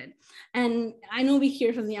documented. And I know we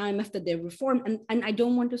hear from the IMF that they've reformed, and I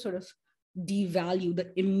don't want to sort of devalue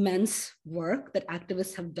the immense work that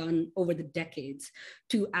activists have done over the decades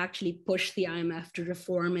to actually push the IMF to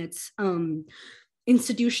reform its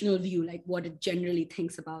institutional view, like what it generally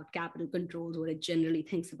thinks about capital controls, what it generally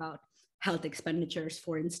thinks about health expenditures,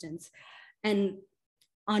 for instance. And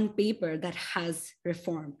on paper, that has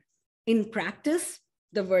reformed. In practice,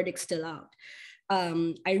 the verdict's still out.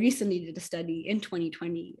 I recently did a study in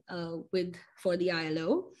 2020 for the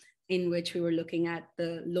ILO, in which we were looking at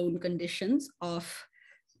the loan conditions of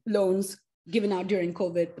loans given out during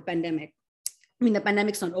COVID, the pandemic. I mean, the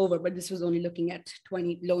pandemic's not over, but this was only looking at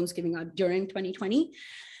 20 loans given out during 2020.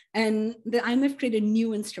 And the IMF created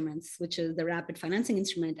new instruments, which is the Rapid Financing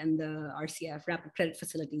Instrument and the RCF, Rapid Credit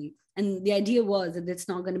Facility. And the idea was that it's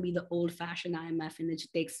not going to be the old-fashioned IMF in which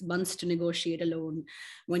it takes months to negotiate a loan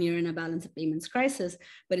when you're in a balance of payments crisis,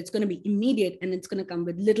 but it's going to be immediate and it's going to come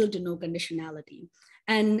with little to no conditionality.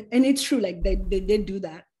 And it's true, like they did do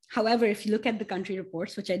that. However, if you look at the country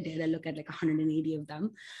reports, which I did, I look at like 180 of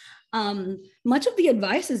them, much of the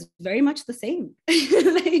advice is very much the same.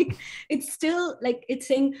 Like it's still like it's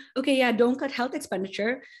saying, okay, yeah, don't cut health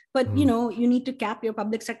expenditure, but you know, you need to cap your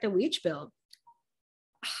public sector wage bill.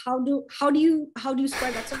 How do you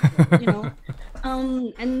spread that circle, you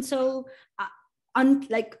know? And so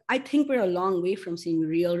like I think we're a long way from seeing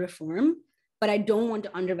real reform, but I don't want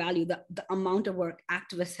to undervalue the amount of work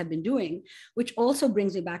activists have been doing, which also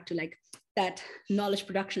brings me back to like that knowledge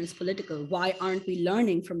production is political. Why aren't we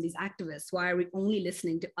learning from these activists? Why are we only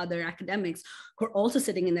listening to other academics who are also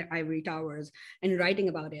sitting in their ivory towers and writing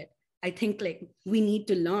about it? I think like we need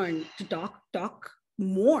to learn to talk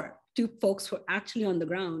more to folks who are actually on the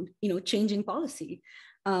ground, you know, changing policy.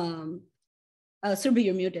 Surbhi,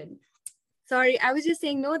 you're muted. Sorry, I was just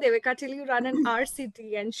saying, no, Devika, till you run an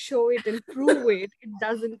RCT and show it and prove it, it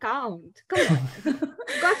doesn't count. Come on.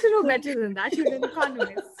 You've got to know better than that. You're an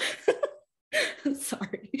economist.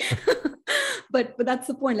 Sorry. but that's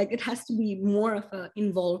the point. Like it has to be more of an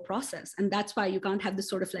involved process. And that's why you can't have this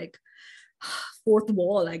sort of like fourth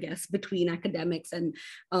wall, I guess, between academics and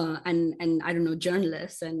I don't know,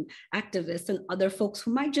 journalists and activists and other folks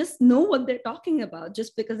who might just know what they're talking about.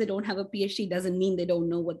 Just because they don't have a PhD doesn't mean they don't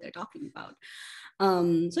know what they're talking about.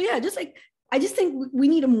 So yeah, just like, I just think we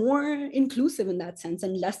need a more inclusive in that sense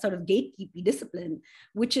and less sort of gatekeepy discipline,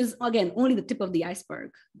 which is, again, only the tip of the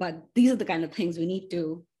iceberg. But these are the kind of things we need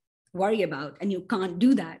to worry about. And you can't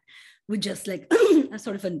do that with just like a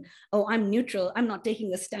sort of an, oh, I'm neutral, I'm not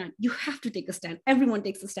taking a stand. You have to take a stand. Everyone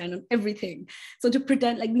takes a stand on everything. So to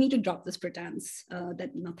pretend, like we need to drop this pretense that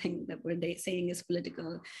nothing that we're saying is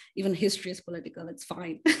political, even history is political, it's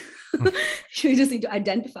fine. You just need to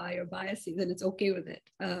identify your biases and it's okay with it.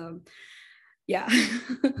 Yeah.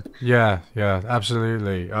 yeah,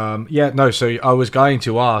 absolutely. So I was going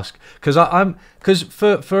to ask because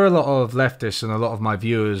for a lot of leftists and a lot of my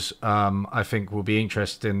viewers, I think will be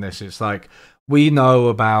interested in this. It's like we know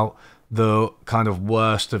about the kind of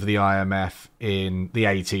worst of the IMF in the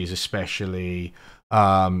 80s, especially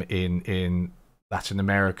in Latin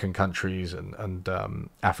American countries and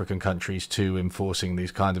African countries too, enforcing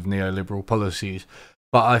these kind of neoliberal policies.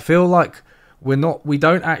 But I feel like we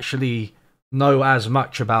don't actually know as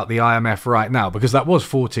much about the IMF right now, because that was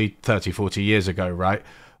 40 years ago, right?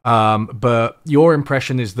 But your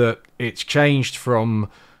impression is that it's changed from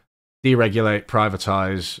deregulate,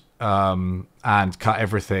 privatize, and cut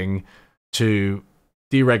everything to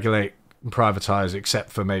deregulate and privatize,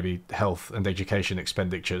 except for maybe health and education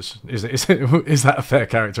expenditures. Is that a fair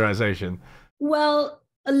characterization? Well,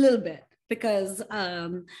 a little bit, because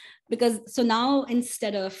so now,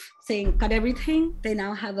 instead of saying cut everything, they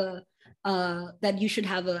now have that you should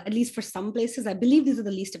have at least for some places, I believe these are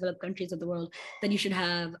the least developed countries of the world, that you should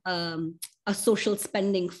have a social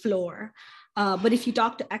spending floor. But if you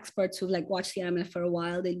talk to experts who've watched the IMF for a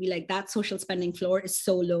while, they'd be like, that social spending floor is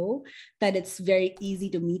so low that it's very easy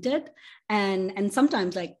to meet it. And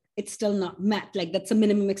sometimes it's still not met. That's a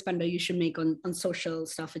minimum expenditure you should make on social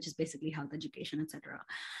stuff, which is basically health, education, etc.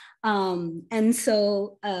 And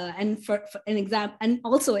so, and for an example, and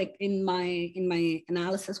also in my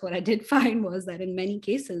analysis, what I did find was that in many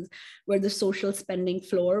cases where the social spending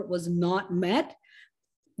floor was not met,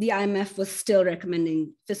 the IMF was still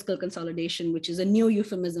recommending fiscal consolidation, which is a new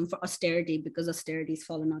euphemism for austerity, because austerity has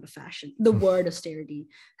fallen out of fashion. The word austerity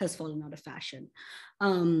has fallen out of fashion.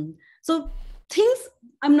 So things,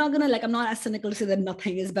 I'm not as cynical to say that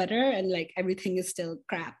nothing is better and everything is still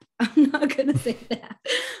crap. I'm not gonna say that,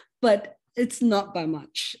 but it's not by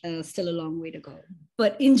much. Still a long way to go.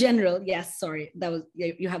 But in general, yes, sorry,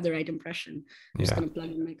 you have the right impression. I'm just gonna plug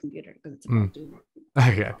in my computer because it's about to.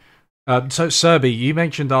 Okay. So Surbhi, you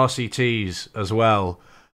mentioned RCTs as well.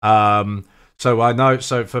 So I know.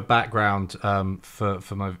 So for background,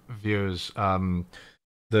 for my viewers,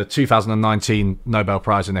 the 2019 Nobel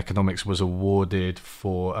Prize in Economics was awarded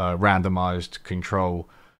for randomized control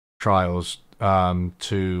trials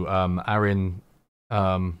to Arin.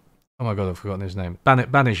 Oh my God, I've forgotten his name.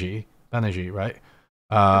 Banerjee, right?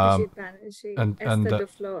 Banerjee, and Esther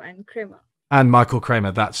Duflo and Kramer. And Michael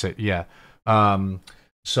Kramer. That's it. Yeah.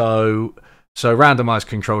 So randomized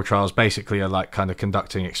control trials basically are kind of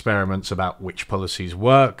conducting experiments about which policies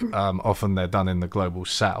work. Often they're done in the global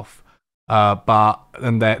south, but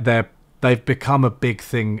they've become a big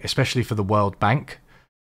thing, especially for the World Bank,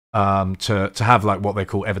 to have what they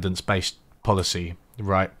call evidence-based policy,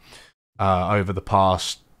 right? Over the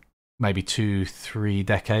past maybe 2-3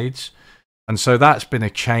 decades, and so that's been a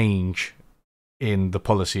change in the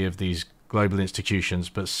policy of these global institutions.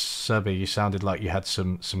 But Surbhi, you sounded like you had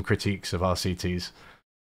some critiques of RCTs.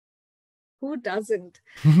 Who doesn't?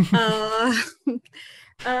 I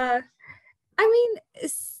mean,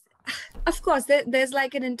 of course, there's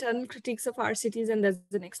an internal critiques of RCTs and there's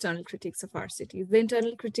an external critiques of RCTs. The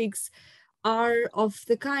internal critiques are of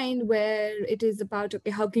the kind where it is about, okay,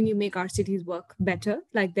 how can you make RCTs work better?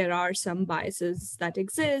 There are some biases that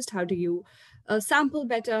exist. How do you sample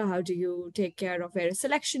better? How do you take care of various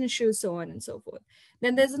selection issues, so on and so forth?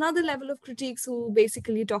 Then there's another level of critiques who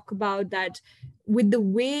basically talk about that with the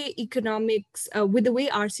way economics, with the way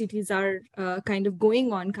RCTs are kind of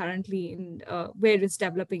going on currently in various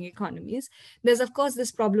developing economies, there's of course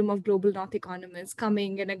this problem of global north economists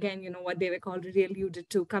coming, and again, what Devika already alluded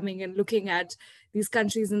to, coming and looking at these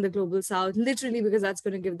countries in the global south, literally because that's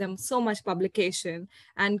going to give them so much publication,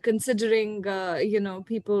 and considering,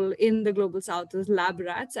 people in the global south as lab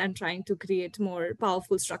rats and trying to create more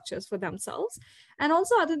powerful structures for themselves. And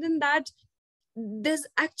also, other than that, there's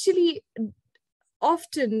actually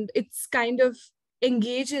often it's kind of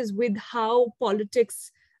engages with how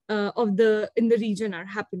politics in the region are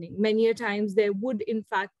happening. Many a times there would in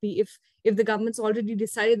fact be, if the government's already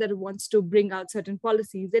decided that it wants to bring out certain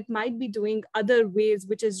policies, it might be doing other ways,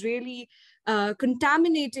 which is really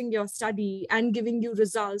contaminating your study and giving you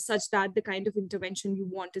results such that the kind of intervention you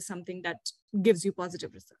want is something that gives you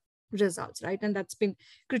positive results, right? And that's been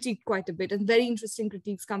critiqued quite a bit. And very interesting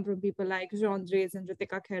critiques come from people like Jean Drees and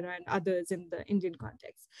Ritika Khera and others in the Indian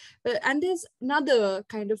context. And there's another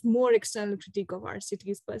kind of more external critique of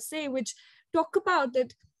RCTs per se, which talk about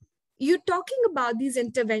that you're talking about these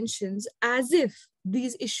interventions as if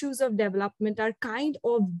these issues of development are kind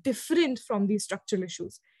of different from these structural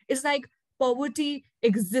issues. It's like poverty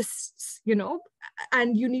exists,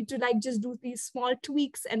 and you need to just do these small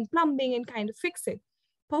tweaks and plumbing and kind of fix it.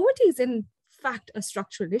 Poverty is in fact a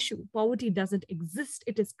structural issue. Poverty doesn't exist.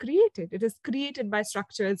 It is created. It is created by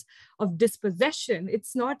structures of dispossession.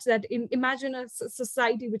 It's not that imagine a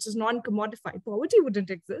society which is non-commodified. Poverty wouldn't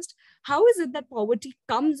exist. How is it that poverty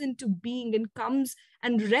comes into being and comes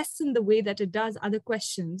and rests in the way that it does? Other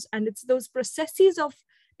questions. And it's those processes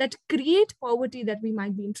that create poverty that we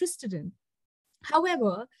might be interested in.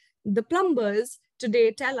 However, the plumbers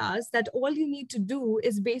today tell us that all you need to do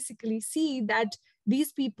is basically see that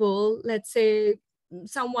these people, let's say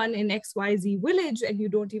someone in XYZ village, and you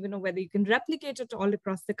don't even know whether you can replicate it all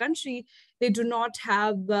across the country, they do not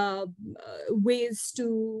have ways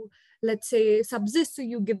to, let's say, subsist. So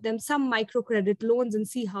you give them some microcredit loans and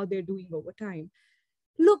see how they're doing over time.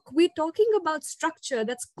 Look, we're talking about structure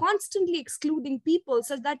that's constantly excluding people,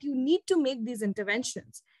 such that you need to make these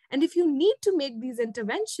interventions. And if you need to make these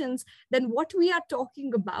interventions, then what we are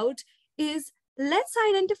talking about is, let's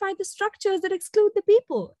identify the structures that exclude the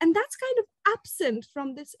people. And that's kind of absent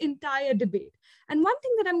from this entire debate. And one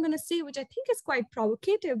thing that I'm going to say, which I think is quite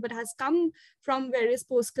provocative, but has come from various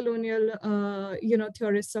post-colonial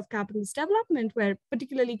theorists of capitalist development, where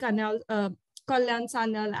particularly Kalyan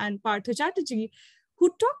Sanyal and Partha Chatterjee, who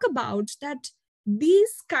talk about that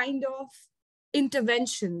these kind of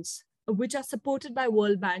interventions, which are supported by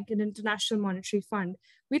World Bank and International Monetary Fund,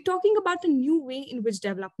 we're talking about a new way in which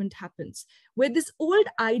development happens, where this old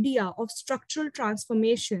idea of structural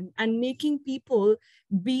transformation and making people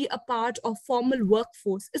be a part of formal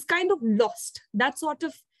workforce is kind of lost. That sort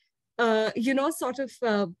of,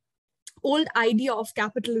 old idea of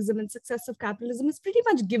capitalism and success of capitalism is pretty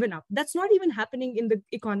much given up. That's not even happening in the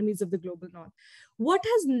economies of the global north. What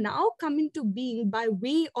has now come into being by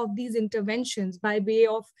way of these interventions, by way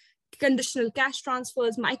of conditional cash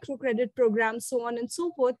transfers, microcredit programs, so on and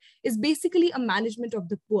so forth, is basically a management of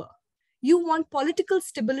the poor. You want political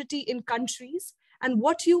stability in countries, and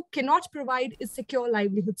what you cannot provide is secure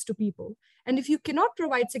livelihoods to people. And if you cannot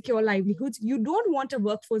provide secure livelihoods, you don't want a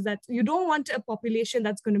workforce you don't want a population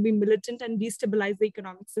that's going to be militant and destabilize the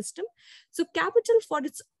economic system. So capital, for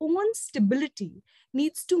its own stability,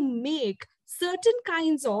 needs to make certain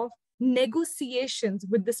kinds of negotiations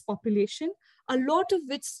with this population, a lot of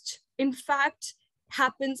which, in fact,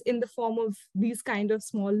 happens in the form of these kind of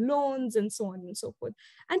small loans and so on and so forth.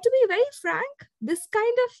 And to be very frank, this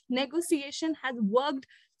kind of negotiation has worked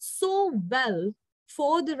so well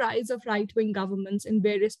for the rise of right-wing governments in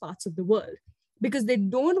various parts of the world, because they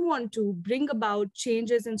don't want to bring about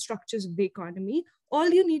changes in structures of the economy. All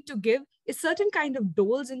you need to give is certain kind of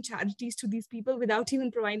doles and charities to these people without even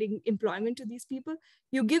providing employment to these people.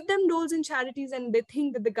 You give them doles and charities and they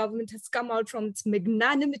think that the government has come out from its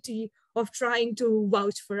magnanimity of trying to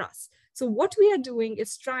vouch for us. So what we are doing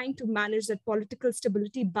is trying to manage that political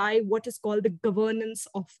stability by what is called the governance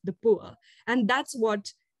of the poor. And that's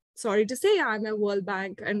what, sorry to say, IMF, World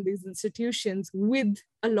Bank and these institutions, with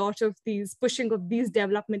a lot of these pushing of these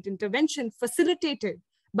development intervention facilitated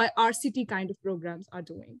by RCT kind of programs, are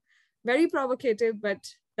doing. Very provocative,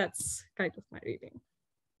 but that's kind of my reading.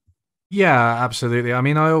 Yeah, absolutely. I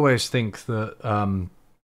mean, I always think that,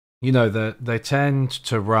 that they tend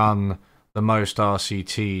to run the most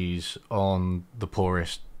RCTs on the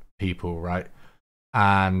poorest people, right?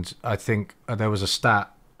 And I think there was a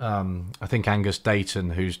stat, I think Angus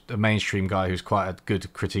Dayton, who's a mainstream guy who's quite a good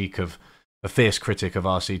a fierce critic of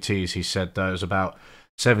RCTs, he said there was about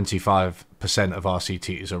 75% of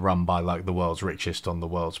RCTs are run by like the world's richest on the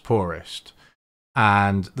world's poorest.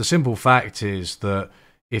 And the simple fact is that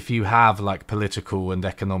if you have like political and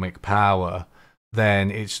economic power,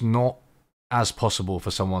 then it's not as possible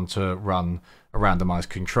for someone to run a randomized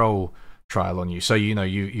control trial on you. So,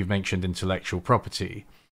 you've mentioned intellectual property.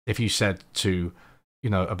 If you said to,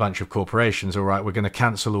 a bunch of corporations, all right, we're going to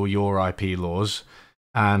cancel all your IP laws,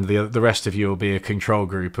 and the rest of you will be a control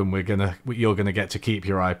group, and you're gonna get to keep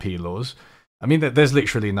your IP laws. I mean, there's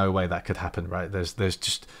literally no way that could happen, right? There's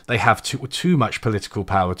just, they have too much political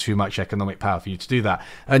power, too much economic power for you to do that.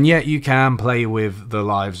 And yet you can play with the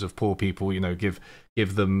lives of poor people.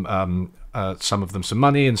 Give them some of them some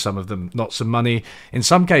money and some of them not some money. In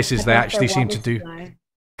some cases, they actually seem to do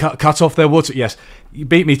cut off their water. Yes, you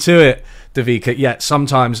beat me to it, Devika. Yet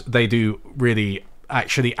sometimes they do really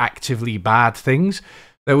actually actively bad things.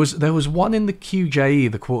 There was one in the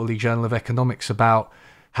QJE, the Quarterly Journal of Economics, about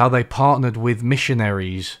how they partnered with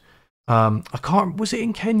missionaries. Was it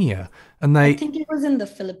in Kenya? And I think it was in the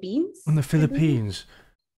Philippines. In the Philippines.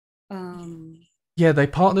 Yeah, they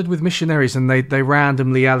partnered with missionaries, and they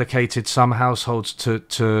randomly allocated some households to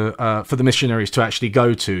for the missionaries to actually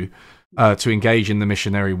go to engage in the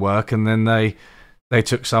missionary work, and then they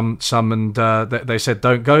took some and they said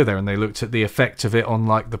don't go there, and they looked at the effect of it on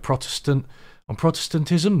like the Protestant on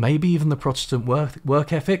Protestantism, maybe even the Protestant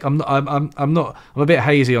work ethic. I'm a bit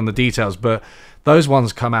hazy on the details, but those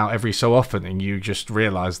ones come out every so often, and you just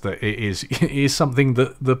realise that it is something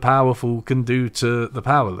that the powerful can do to the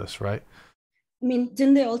powerless, right? I mean,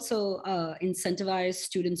 didn't they also incentivize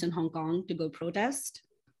students in Hong Kong to go protest?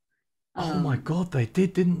 Oh my God, they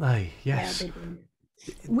did, didn't they? Yes. Yeah, they did.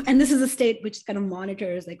 And this is a state which kind of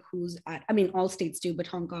monitors like who's at, I mean, all states do, but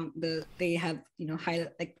Hong Kong, they have, you know, high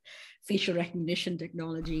like facial recognition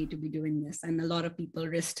technology to be doing this. And a lot of people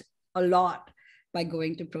risked a lot by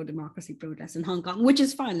going to pro-democracy protests in Hong Kong, which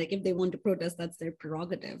is fine. Like if they want to protest, that's their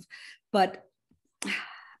prerogative. But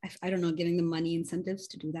I don't know, giving them money incentives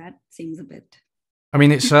to do that seems a bit. I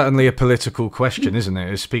mean, it's certainly a political question, isn't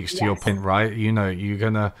it? It speaks to your point, right? You know, you're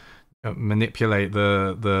going to manipulate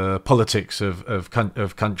the politics of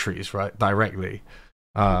countries, right, directly.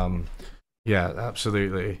 Yeah,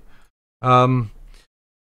 absolutely.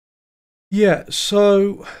 Yeah,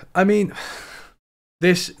 so I mean,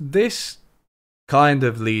 this kind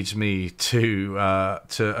of leads me to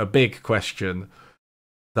a big question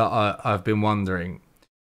that I've been wondering.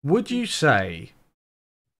 Would you say,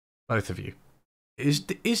 both of you, is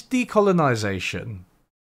decolonization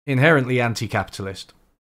inherently anti-capitalist?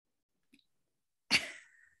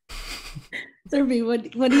 Surbhi,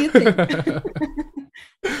 what do you think?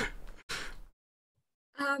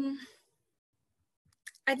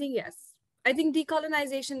 I think yes. I think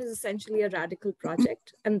decolonization is essentially a radical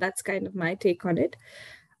project, and that's kind of my take on it.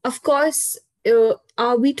 Of course,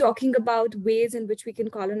 are we talking about ways in which we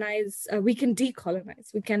can colonize? We can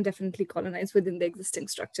decolonize. We can definitely colonize within the existing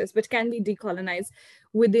structures, but can we decolonize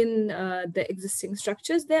within the existing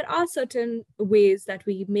structures? There are certain ways that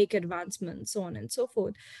we make advancements, so on and so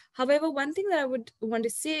forth. However, one thing that I would want to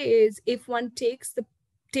say is if one takes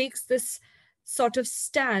this sort of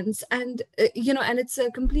stance, and and it's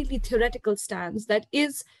a completely theoretical stance, that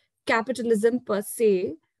is capitalism per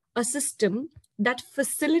se a system that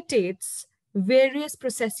facilitates various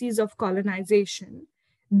processes of colonization,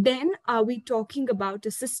 then are we talking about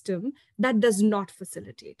a system that does not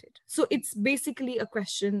facilitate it? So it's basically a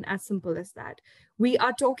question as simple as that. We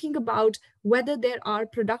are talking about whether there are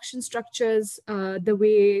production structures, the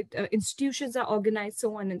way institutions are organized,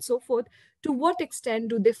 so on and so forth. To what extent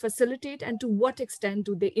do they facilitate, and to what extent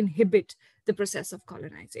do they inhibit the process of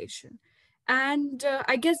colonization? And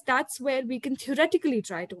I guess that's where we can theoretically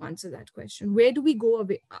try to answer that question. Where do we go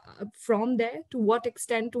away, from there? To what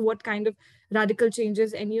extent, to what kind of radical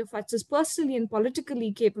changes any of us is personally and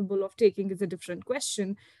politically capable of taking is a different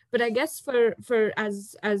question. But I guess for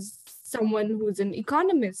as someone who's an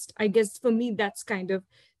economist, I guess for me, that's kind of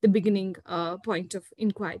the beginning point of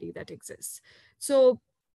inquiry that exists. So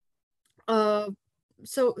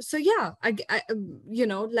yeah, I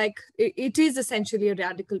like it is essentially a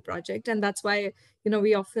radical project, and that's why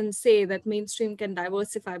we often say that mainstream can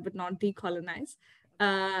diversify but not decolonize.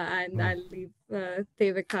 And I'll leave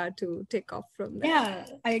Devika to take off from there. Yeah,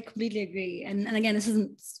 I completely agree. And again, this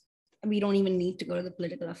isn't. We don't even need to go to the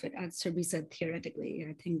political of it. As Surbhi said, theoretically,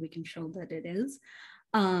 I think we can show that it is.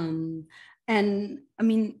 And I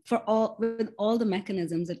mean, with all the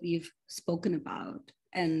mechanisms that we've spoken about,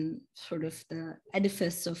 and sort of the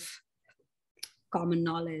edifice of common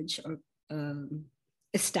knowledge or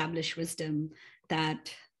established wisdom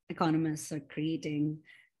that economists are creating,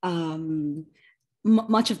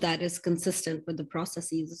 much of that is consistent with the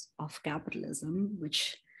processes of capitalism,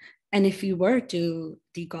 and if you were to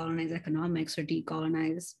decolonize economics or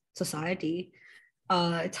decolonize society,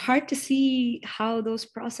 it's hard to see how those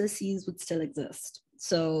processes would still exist.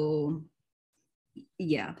 So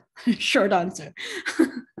yeah, short answer.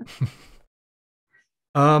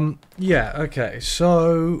 Yeah, okay.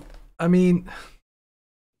 So I mean,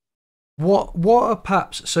 what are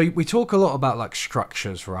perhaps, so we talk a lot about like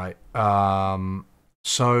structures, right?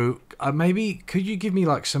 So maybe could you give me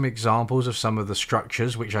like some examples of some of the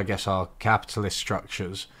structures, which I guess are capitalist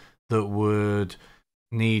structures, that would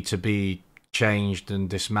need to be changed and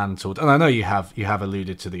dismantled? And I know you have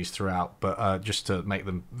alluded to these throughout, but just to make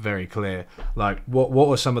them very clear, like what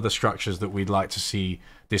are some of the structures that we'd like to see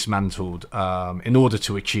dismantled in order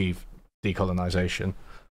to achieve decolonization?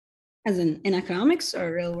 As in economics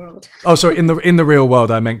or real world? Oh, sorry, in the real world,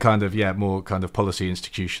 I meant kind of, yeah, more kind of policy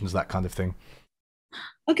institutions, that kind of thing.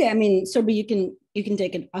 Okay, I mean, Surbhi, you can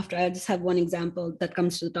take it after. I just have one example that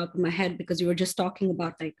comes to the top of my head, because you were just talking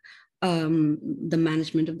about like the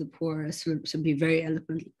management of the poor, Surbhi very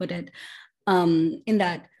eloquently put it, in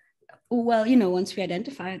that, well, once we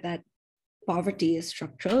identify that poverty is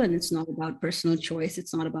structural and it's not about personal choice,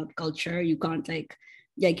 it's not about culture, you can't I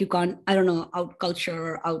don't know, out culture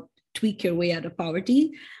or out tweak your way out of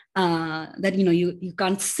poverty. that you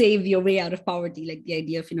can't save your way out of poverty, like the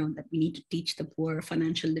idea of that we need to teach the poor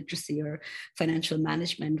financial literacy or financial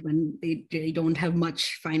management when they don't have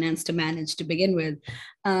much finance to manage to begin with.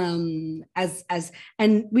 And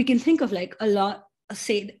we can think of like a lot,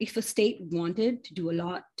 say if a state wanted to do a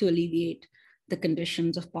lot to alleviate the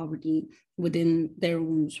conditions of poverty within their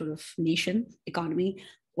own sort of nation, economy,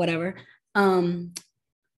 whatever,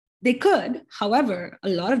 they could. However, a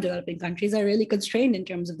lot of developing countries are really constrained in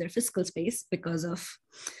terms of their fiscal space because of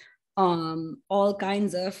all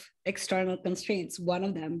kinds of external constraints, one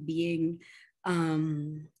of them being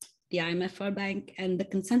the IMF World Bank and the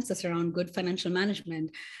consensus around good financial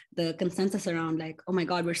management, the consensus around like, oh my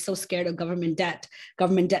God, we're so scared of government debt.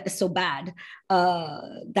 Government debt is so bad,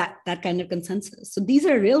 that kind of consensus. So these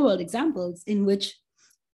are real world examples in which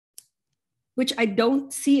I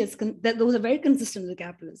don't see as that those are very consistent with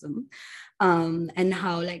capitalism, and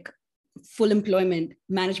how like full employment,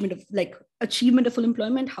 management of like achievement of full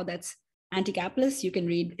employment, how that's anti-capitalist. You can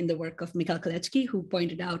read in the work of Mikhail Kalecki, who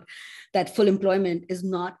pointed out that full employment is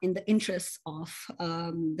not in the interests of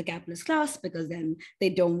the capitalist class, because then they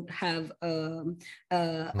don't have a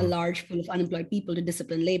large pool of unemployed people to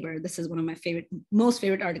discipline labor. This is one of my most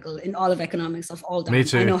favorite article in all of economics of all time. Me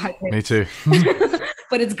too. I know Me too.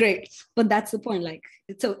 but it's great. But that's the point. Like,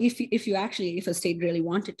 so if a state really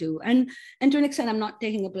wanted to, and to an extent, I'm not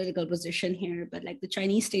taking a political position here, but like the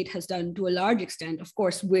Chinese state has done to a large extent, of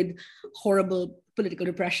course, with horrible political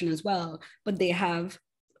repression as well, but they have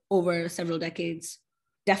over several decades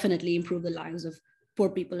definitely improved the lives of poor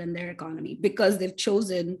people in their economy because they've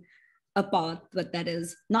chosen a path, but that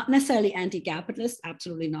is not necessarily anti-capitalist.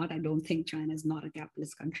 Absolutely not. I don't think China is not a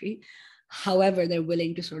capitalist country. However, they're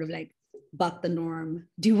willing to sort of like buck the norm,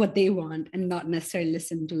 do what they want, and not necessarily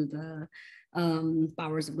listen to the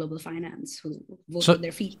powers of global finance who vote with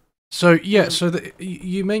their feet. So yeah,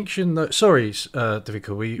 you mentioned that. Sorry, Devika,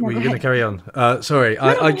 were you going to carry on? Sorry,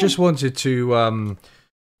 I just wanted to.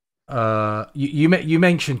 You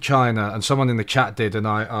mentioned China, and someone in the chat did, and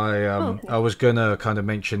I was going to kind of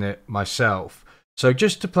mention it myself. So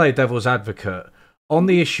just to play devil's advocate on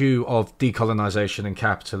the issue of decolonization and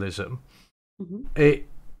capitalism,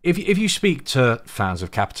 if you speak to fans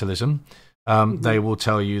of capitalism, they will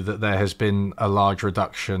tell you that there has been a large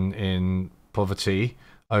reduction in poverty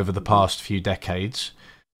over the past few decades,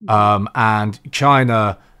 and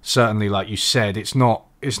China certainly, like you said, it's not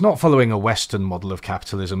following a Western model of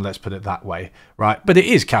capitalism. Let's put it that way, right? But it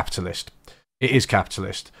is capitalist. It is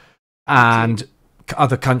capitalist, and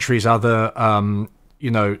other countries, other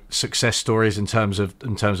success stories in terms of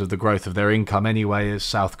the growth of their income anyway is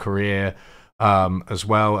South Korea. As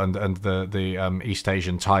well, and the East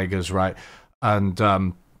Asian tigers, right?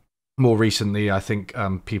 And more recently, I think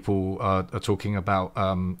people are talking about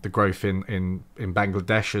the growth in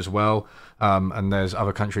Bangladesh as well, and there's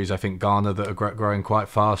other countries, I think Ghana, that are growing quite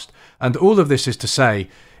fast. And all of this is to say,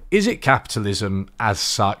 is it capitalism as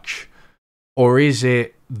such, or is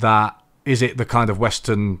it the kind of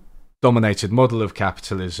Western-dominated model of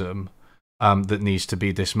capitalism that needs to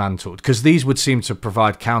be dismantled? Because these would seem to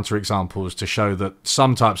provide counterexamples to show that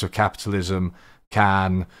some types of capitalism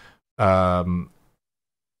can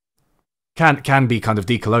be kind of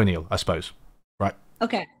decolonial, I suppose, right?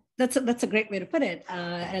 Okay, that's a great way to put it.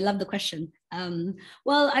 I love the question.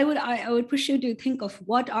 Well, I would push you to think of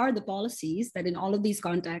what are the policies that in all of these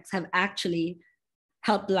contexts have actually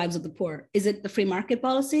help the lives of the poor. Is it the free market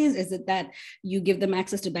policies? Is it that you give them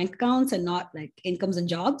access to bank accounts and not like incomes and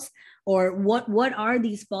jobs? Or what are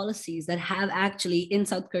these policies that have actually in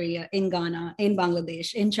South Korea, in Ghana, in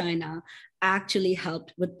Bangladesh, in China, actually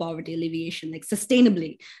helped with poverty alleviation, like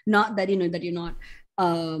sustainably? Not that, that you're not,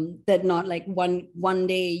 that not like one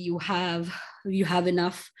day you have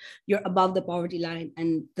enough, you're above the poverty line,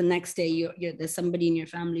 and the next day there's somebody in your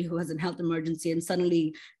family who has a health emergency, and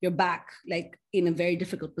suddenly you're back like in a very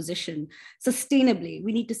difficult position. Sustainably,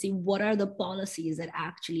 we need to see what are the policies that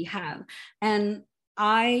actually have. And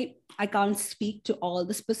I can't speak to all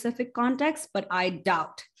the specific contexts, but I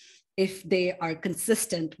doubt if they are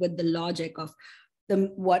consistent with the logic of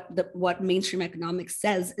what mainstream economics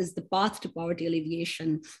says is the path to poverty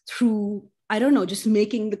alleviation through, I don't know, just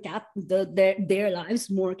making their lives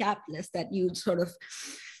more capitalist. That you sort of,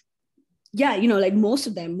 like most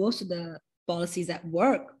of the policies at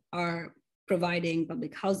work are providing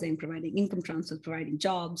public housing, providing income transfers, providing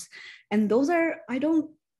jobs, and those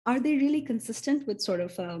are they really consistent with sort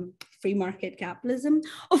of free market capitalism?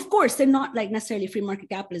 Of course, they're not like necessarily free market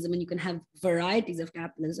capitalism, and you can have varieties of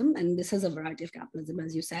capitalism, and this is a variety of capitalism,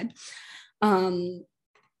 as you said. And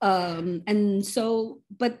so,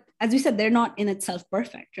 but as you said, they're not in itself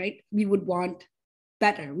perfect, right? We would want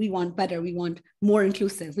better. We want better. We want more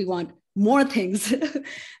inclusive. We want more things.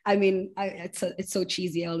 I mean, it's so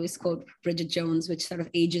cheesy. I always quote Bridget Jones, which sort of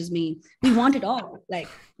ages me. We want it all. Like,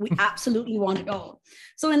 we absolutely want it all.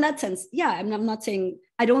 So in that sense, yeah, I'm not saying,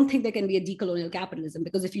 I don't think there can be a decolonial capitalism,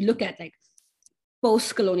 because if you look at like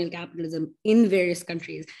post-colonial capitalism in various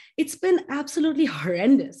countries, it's been absolutely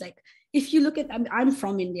horrendous. Like, if you look at, I'm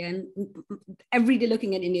from India, and every day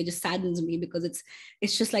looking at India just saddens me, because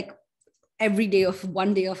it's just like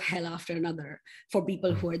one day of hell after another for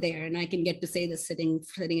people who are there. And I can get to say this sitting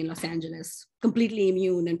in Los Angeles, completely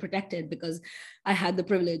immune and protected, because I had the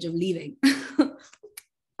privilege of leaving.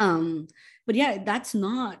 But yeah, that's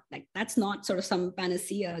not sort of some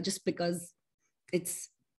panacea just because it's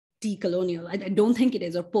decolonial. I don't think it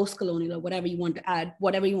is, or post-colonial, or whatever you want to add,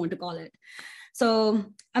 whatever you want to call it. So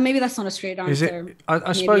maybe that's not a straight answer.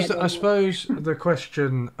 I suppose the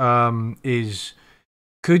question is,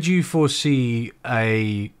 could you foresee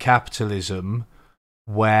a capitalism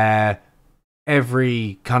where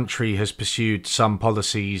every country has pursued some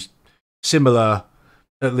policies similar,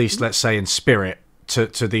 at least let's say in spirit,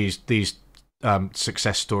 to these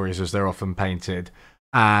success stories as they're often painted,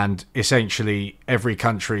 and essentially every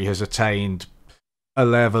country has attained a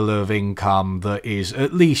level of income that is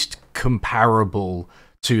at least comparable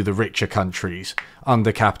to the richer countries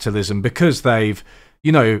under capitalism, because they've,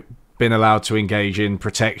 been allowed to engage in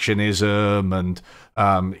protectionism and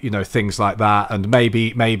things like that, and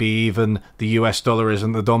maybe even the US dollar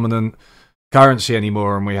isn't the dominant currency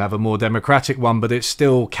anymore and we have a more democratic one, but it's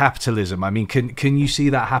still capitalism. I mean, can you see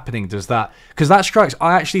that happening? Because I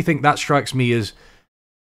actually think that strikes me as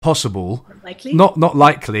possible. Likely? Not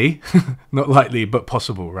likely, not likely, but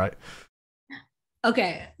possible, right?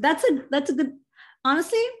 Okay, that's a good,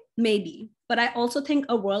 honestly, maybe. But I also think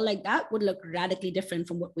a world like that would look radically different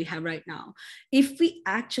from what we have right now. If we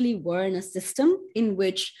actually were in a system in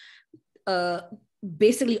which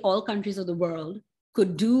basically all countries of the world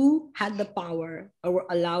had the power, or were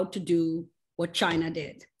allowed to do what China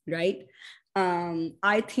did, right?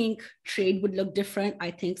 I think trade would look different.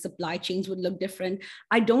 I think supply chains would look different.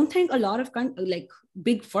 I don't think a lot of like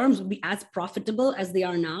big firms would be as profitable as they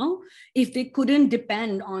are now if they couldn't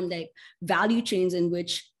depend on like value chains in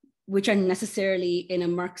which are necessarily, in a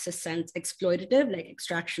Marxist sense, exploitative, like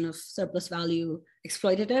extraction of surplus value,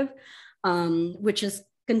 exploitative, which is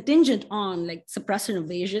contingent on like suppression of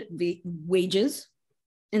wages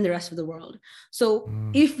in the rest of the world. So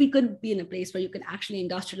if we could be in a place where you could actually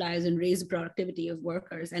industrialize and raise the productivity of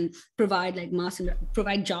workers and provide like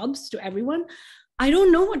provide jobs to everyone, I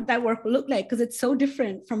don't know what that work will look like, because it's so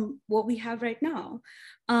different from what we have right now.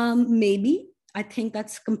 Maybe, I think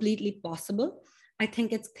that's completely possible. I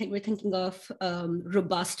think we're thinking of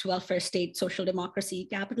robust welfare state, social democracy,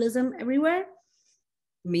 capitalism everywhere.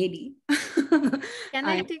 Maybe. Can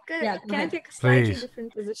I take a slightly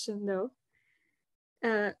different position though?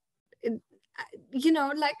 Like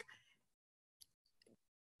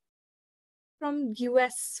from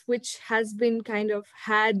US, which has been kind of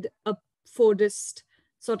had a Fordist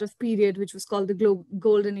sort of period, which was called the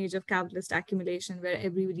golden age of capitalist accumulation, where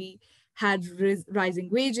everybody had rising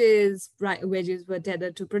wages, wages were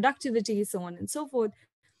tethered to productivity, so on and so forth.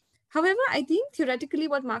 However, I think theoretically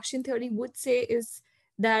what Marxian theory would say is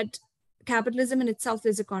that capitalism in itself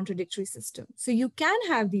is a contradictory system. So you can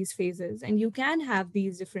have these phases and you can have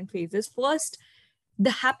these different phases. First,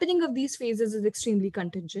 the happening of these phases is extremely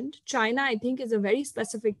contingent. China, I think, is a very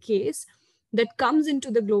specific case that comes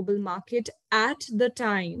into the global market at the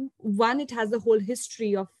time. One, it has the whole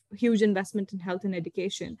history of huge investment in health and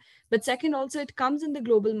education. But second, also, it comes in the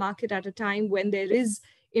global market at a time when there is,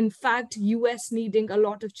 in fact, US needing a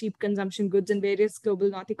lot of cheap consumption goods and various global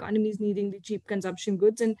north economies needing the cheap consumption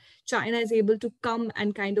goods. And China is able to come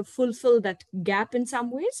and kind of fulfill that gap in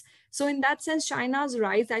some ways. So in that sense, China's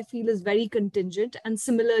rise, I feel, is very contingent, and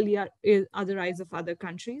similarly are the rise of other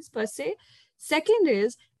countries per se. Second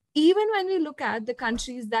is, even when we look at the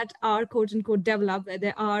countries that are quote unquote developed, where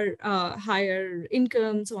there are higher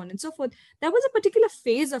incomes, so on and so forth, there was a particular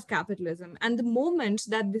phase of capitalism. And the moment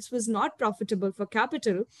that this was not profitable for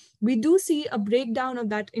capital, we do see a breakdown of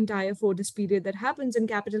that entire Fordist period that happens, and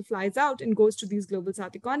capital flies out and goes to these global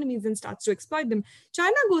south economies and starts to exploit them.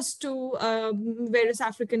 China goes to various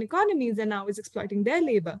African economies and now is exploiting their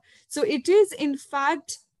labor. So it is, in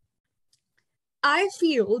fact, I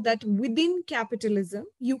feel that within capitalism,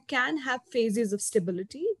 you can have phases of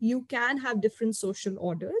stability. You can have different social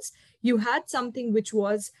orders. You had something which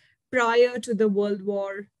was prior to the World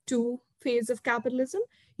War II phase of capitalism.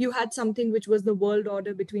 you had something which was the world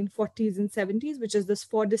order between 40s and 70s, which is this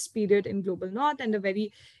Fordist period in global north, and a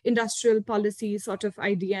very industrial policy sort of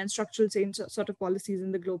idea and structural change sort of policies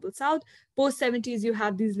in the global south. Post 70s, you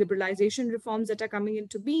have these liberalization reforms that are coming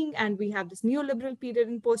into being, and we have this neoliberal period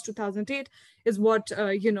in post 2008 is what,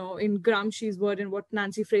 in Gramsci's word and what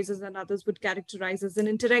Nancy Fraser's and others would characterize as an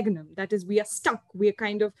interregnum. That is, we are stuck. We are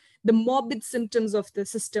kind of, the morbid symptoms of the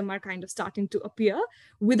system are kind of starting to appear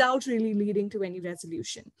without really leading to any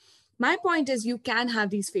resolution. My point is, you can have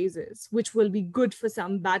these phases, which will be good for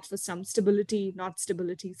some, bad for some, stability, not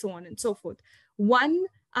stability, so on and so forth. One,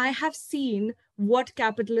 I have seen what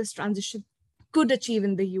capitalist transition could achieve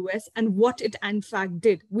in the US and what it in fact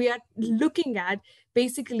did. We are looking at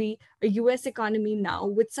basically a US economy now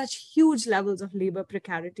with such huge levels of labor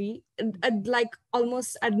precarity, like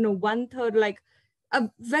almost, I don't know, 1/3, like a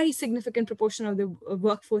very significant proportion of the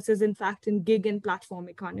workforce is in fact in gig and platform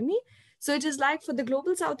economy. So it is like for the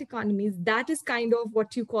global South economies, that is kind of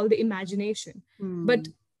what you call the imagination. But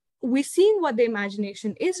we're seeing what the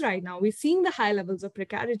imagination is right now. We're seeing the high levels of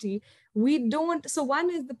precarity. So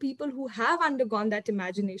one is the people who have undergone that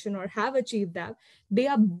imagination or have achieved that, they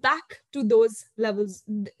are back to those levels,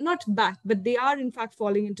 not back, but they are in fact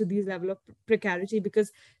falling into these levels of precarity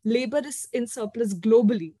because labor is in surplus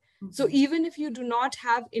globally. So even if you do not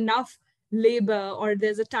have enough labor or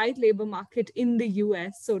there's a tight labor market in the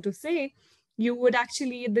US, so to say,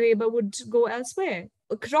 the labor would go elsewhere.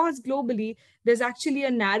 Across globally, there's actually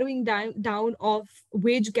a narrowing down of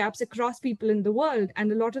wage gaps across people in the world.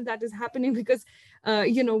 And a lot of that is happening because,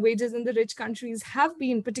 wages in the rich countries have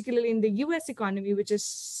been, particularly in the US economy, which is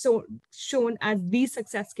so shown as the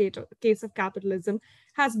success case of capitalism,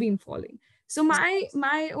 has been falling. So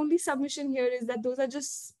my only submission here is that those are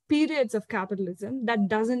just periods of capitalism. That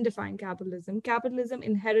doesn't define capitalism. Capitalism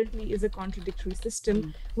inherently is a contradictory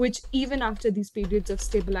system, which even after these periods of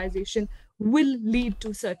stabilization will lead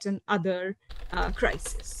to certain other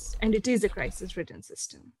crises. And it is a crisis-ridden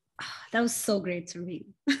system. That was so great, Surbhi.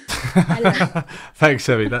 Thanks,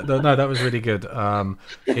 Surbhi. That was really good. I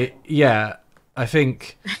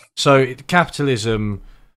think so. Capitalism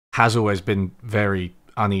has always been very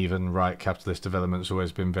uneven, right? Capitalist development's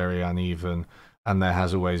always been very uneven, and there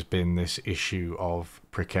has always been this issue of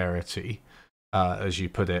precarity, as you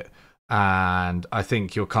put it. And I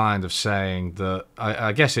think you're kind of saying that.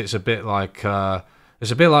 I guess it's a bit like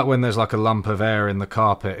when there's like a lump of air in the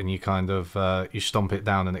carpet, and you kind of you stomp it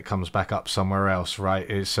down and it comes back up somewhere else, right?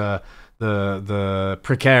 It's the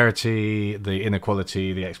precarity, the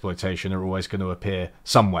inequality, the exploitation are always going to appear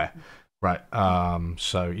somewhere. Right.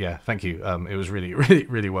 So yeah, thank you. It was really, really,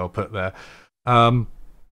 really well put there.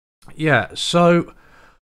 So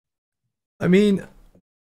I mean,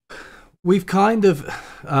 we've kind of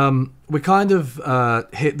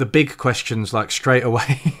hit the big questions like straight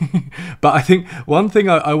away. But I think one thing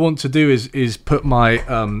I want to do is put my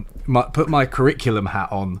curriculum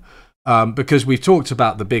hat on. Because we've talked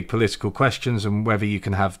about the big political questions and whether you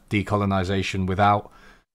can have decolonization without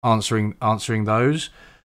answering those.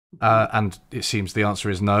 And it seems the answer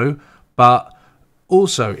is no. But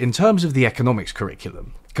also, in terms of the economics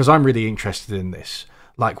curriculum, because I'm really interested in this,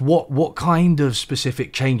 like what kind of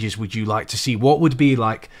specific changes would you like to see? What would be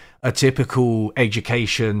like a typical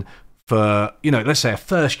education for, let's say a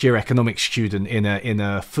first-year economics student in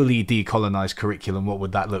a fully decolonized curriculum? What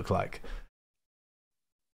would that look like?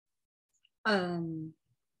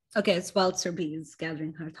 Okay, it's while Surbhi is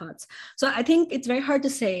gathering her thoughts. So I think it's very hard to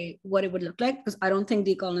say what it would look like, because I don't think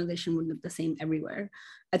decolonization would look the same everywhere.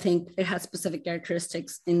 I think it has specific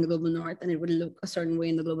characteristics in the global north, and it would look a certain way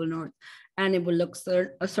in the global north, and it would look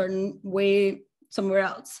a certain way somewhere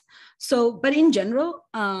else. So, but in general,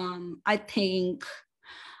 I think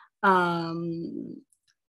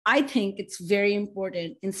it's very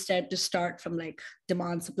important instead to start from like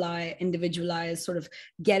demand supply, individualized, sort of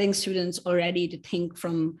getting students already to think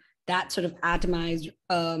from that sort of atomized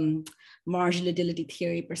marginal utility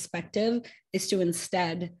theory perspective, is to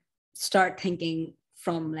instead start thinking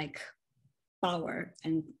from like power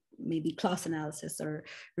and maybe class analysis or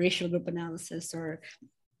racial group analysis, or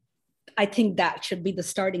I think that should be the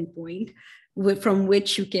starting point from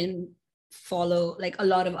which you can follow like a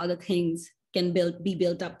lot of other things can be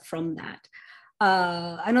built up from that.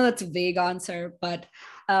 I know that's a vague answer, but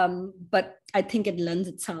I think it lends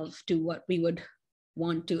itself to what we would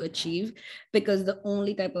want to achieve, because the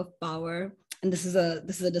only type of power, and this is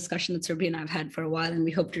a discussion that Surbhi and I've had for a while, and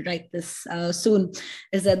we hope to write this soon,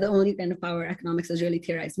 is that the only kind of power economics has really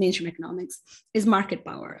theorized, mainstream economics, is market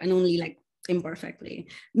power, and only like imperfectly.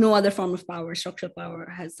 No other form of power, structural power,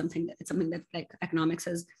 has something that like economics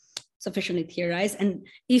has sufficiently theorized. And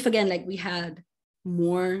if again, like we had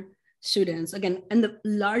more students, again, and the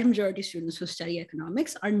large majority of students who study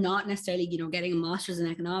economics are not necessarily, getting a master's in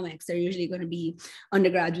economics. They're usually going to be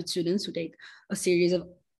undergraduate students who take a series of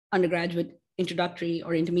undergraduate introductory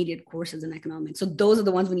or intermediate courses in economics. So those are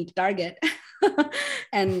the ones we need to target.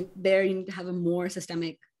 And there you need to have a more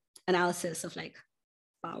systemic analysis of like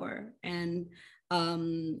power and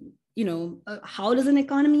how does an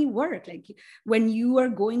economy work? Like when you are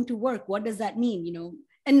going to work, what does that mean?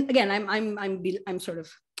 And again, I'm sort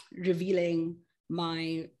of revealing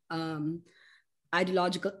my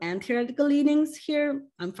ideological and theoretical leanings here.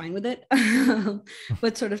 I'm fine with it.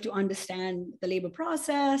 But sort of to understand the labor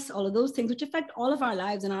process, all of those things which affect all of our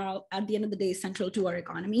lives and are at the end of the day central to our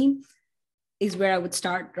economy, is where I would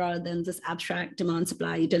start rather than this abstract demand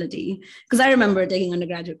supply utility. Because I remember taking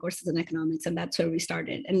undergraduate courses in economics, and that's where we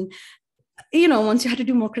started. And once you have to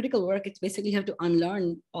do more critical work, it's basically you have to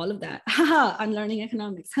unlearn all of that. Unlearning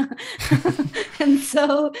economics. And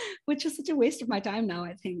so, which is such a waste of my time now,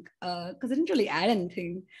 I think, because it didn't really add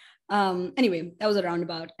anything. Anyway, that was a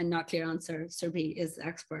roundabout and not clear answer. Surbhi is the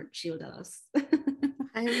expert. She'll tell us.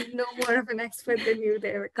 I'm no more of an expert than you,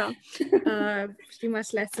 Devika. Pretty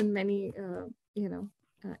much less in many,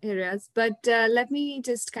 areas. But let me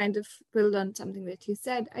just kind of build on something that you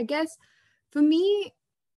said. I guess for me,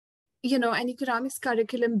 an economics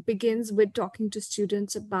curriculum begins with talking to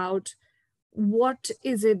students about what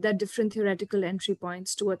is it that different theoretical entry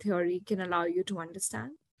points to a theory can allow you to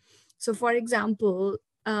understand. So for example,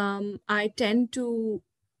 I tend to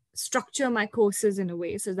structure my courses in a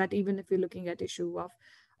way so that even if you're looking at issue of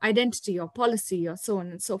identity or policy or so on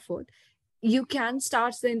and so forth, you can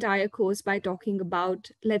start the entire course by talking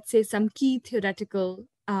about, let's say, some key theoretical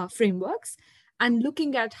frameworks and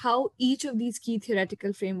looking at how each of these key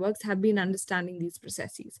theoretical frameworks have been understanding these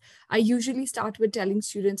processes. I usually start with telling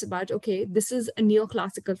students about, okay, this is a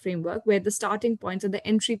neoclassical framework where the starting points or the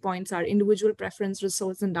entry points are individual preference,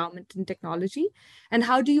 resource endowment, and technology. And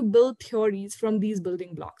how do you build theories from these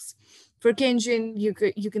building blocks? For Keynesian, you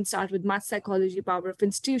can start with math psychology, power of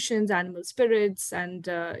institutions, animal spirits, and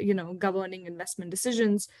governing investment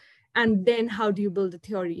decisions. And then how do you build a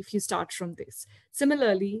theory if you start from this?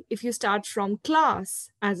 Similarly, if you start from class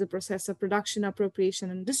as a process of production, appropriation,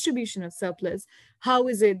 and distribution of surplus, how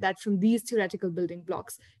is it that from these theoretical building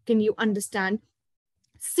blocks can you understand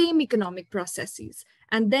same economic processes?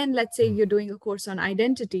 And then let's say you're doing a course on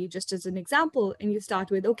identity, just as an example, and you start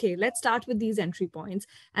with, okay, let's start with these entry points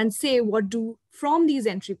and say what do from these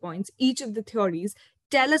entry points, each of the theories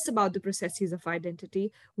tell us about the processes of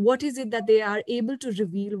identity. What is it that they are able to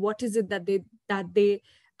reveal? What is it that they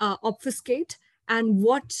obfuscate?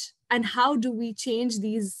 And how do we change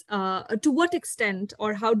these? To what extent,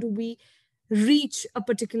 or how do we reach a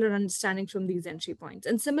particular understanding from these entry points?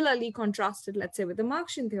 And similarly, contrasted, let's say, with the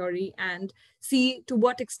Marxian theory, and see to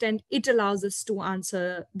what extent it allows us to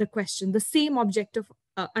answer the question, the same objective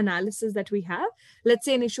analysis that we have. Let's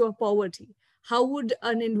say an issue of poverty. How would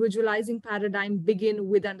an individualizing paradigm begin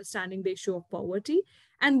with understanding the issue of poverty?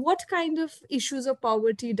 And what kind of issues of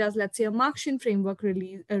poverty does, let's say, a Marxian framework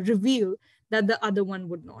reveal that the other one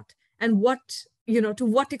would not? And to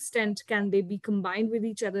what extent can they be combined with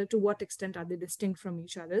each other? To what extent are they distinct from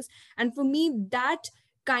each other? And for me, that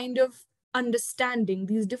kind of understanding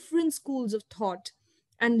these different schools of thought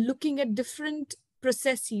and looking at different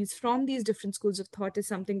processes from these different schools of thought is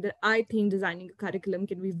something that I think designing a curriculum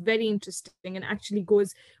can be very interesting and actually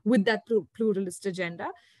goes with that pluralist agenda.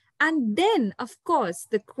 And then, of course,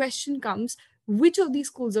 the question comes, which of these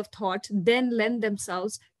schools of thought then lend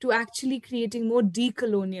themselves to actually creating more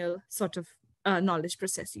decolonial sort of knowledge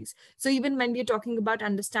processes? So even when we're talking about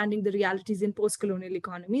understanding the realities in post-colonial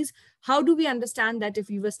economies, how do we understand that if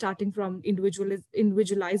we were starting from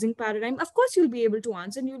individualizing paradigm? Of course, you'll be able to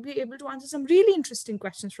answer, and you'll be able to answer some really interesting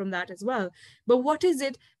questions from that as well. But what is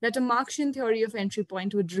it that a Marxian theory of entry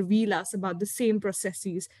point would reveal us about the same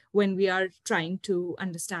processes when we are trying to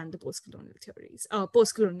understand the post-colonial theories,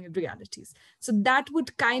 post-colonial realities? So that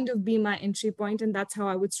would kind of be my entry point, and that's how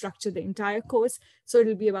I would structure the entire course. So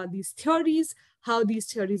it'll be about these theories, how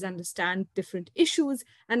these theories understand different issues,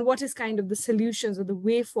 and what is kind of the solutions or the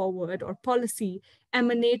way forward or policy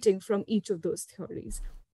emanating from each of those theories.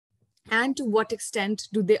 And to what extent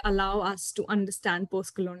do they allow us to understand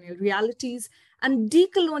post-colonial realities and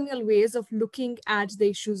decolonial ways of looking at the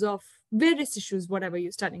issues of various issues, whatever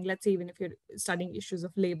you're studying, let's say even if you're studying issues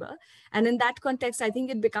of labor. And in that context, I think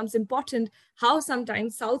it becomes important how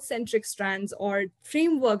sometimes South-centric strands or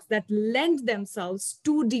frameworks that lend themselves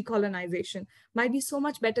to decolonization might be so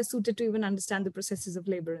much better suited to even understand the processes of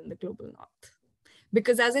labor in the global North.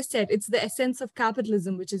 Because as I said, it's the essence of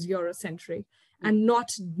capitalism, which is Eurocentric. and not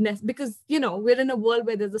because, you know, we're in a world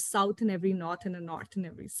where there's a South in every North and a North in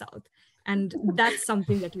every South. And that's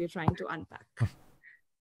something that we're trying to unpack.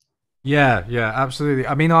 Yeah, yeah, absolutely.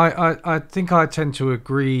 I mean, I think I tend to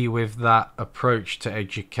agree with that approach to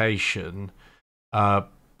education,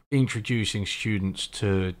 introducing students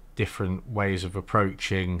to different ways of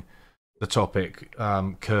approaching the topic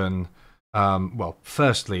can, well,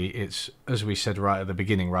 firstly, it's, as we said right at the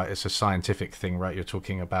beginning, right, it's a scientific thing, right? You're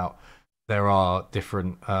talking about there are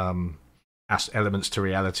different elements to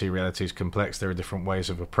reality. Reality is complex. There are different ways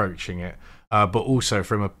of approaching it, but also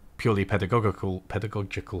from a purely pedagogical, I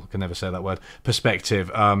can never say that word,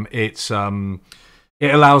 perspective, it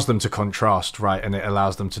allows them to contrast, right, and it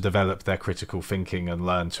allows them to develop their critical thinking and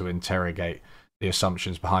learn to interrogate the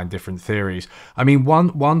assumptions behind different theories. I mean,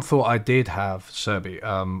 one thought I did have, Surbhi,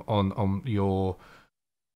 on your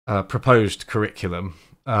proposed curriculum,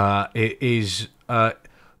 it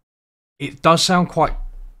does sound quite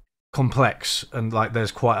complex, and like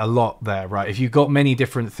there's quite a lot there, right? If you've got many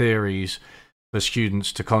different theories for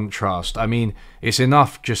students to contrast, I mean, it's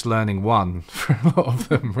enough just learning one for a lot of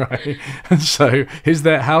them, right? And so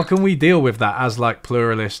how can we deal with that as like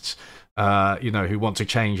pluralists, you know, who want to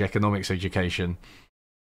change economics education?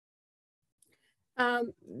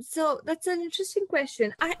 So that's an interesting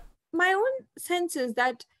question. My own sense is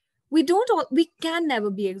that we can never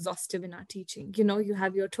be exhaustive in our teaching. You know, you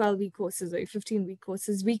have your 12-week courses or your 15-week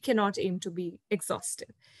courses. We cannot aim to be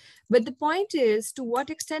exhaustive. But the point is, to what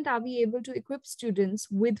extent are we able to equip students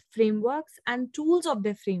with frameworks and tools of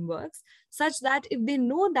their frameworks, such that if they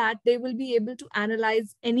know that, they will be able to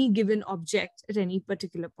analyze any given object at any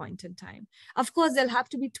particular point in time. Of course, there'll have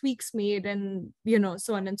to be tweaks made and, you know,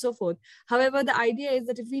 so on and so forth. However, the idea is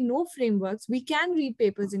that if we know frameworks, we can read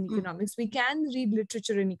papers in economics, we can read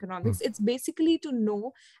literature in economics. It's basically to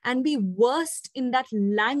know and be versed in that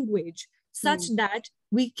language such that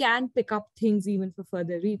we can pick up things even for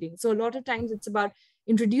further reading. So a lot of times it's about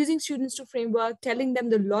introducing students to framework, telling them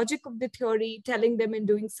the logic of the theory, telling them and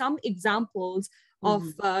doing some examples of,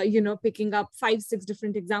 you know, picking up 5-6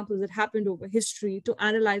 different examples that happened over history to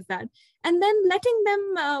analyze that, and then letting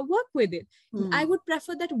them work with it. I would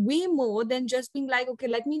prefer that way more than just being like, okay,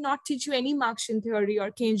 let me not teach you any Marxian theory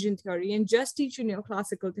or Keynesian theory and just teach you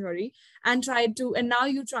neoclassical theory and now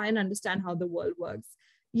you try and understand how the world works.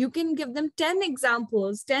 You can give them 10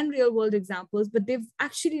 examples, 10 real world examples, but they've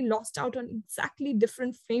actually lost out on exactly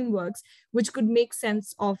different frameworks, which could make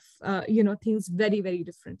sense of, you know, things very, very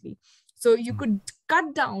differently. So you could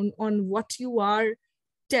cut down on what you are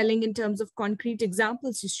telling in terms of concrete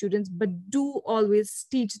examples to students, but do always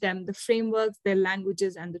teach them the frameworks, their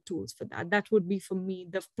languages, and the tools for that. That would be, for me,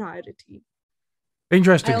 the priority.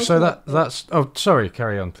 Interesting. So that's, oh, sorry,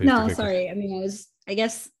 carry on, please. No, sorry. I mean,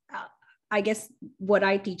 I guess what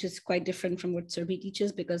I teach is quite different from what Surbhi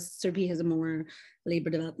teaches, because Surbhi has a more labor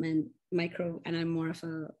development micro, and I'm more of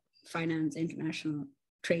a finance, international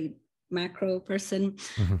trade macro person.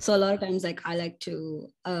 So a lot of times, like, I like to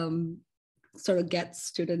sort of get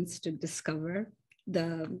students to discover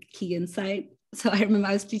the key insight. So I remember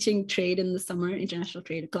I was teaching trade in the summer, international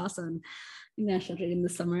trade, a class on international trade in the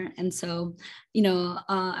summer. And so, you know,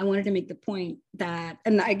 I wanted to make the point that,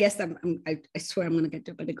 and I guess I swear I'm going to get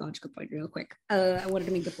to a pedagogical point real quick. I wanted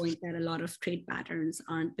to make the point that a lot of trade patterns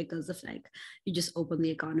aren't because of like, you just open the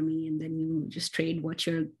economy and then you just trade what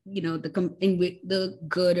you're, you know, the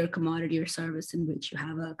good or commodity or service in which you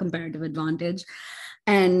have a comparative advantage.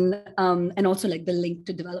 And also like the link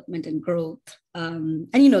to development and growth. And,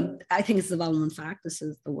 you know, I think it's a well-known fact. This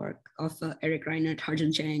is the work of Eric Reinert,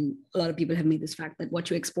 Harjun Chang. A lot of people have made this fact that what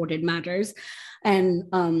you exported matters. And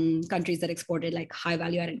countries that exported like high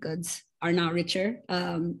value-added goods are now richer.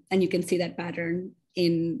 And you can see that pattern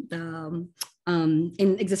in the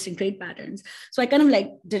in existing trade patterns. So I kind of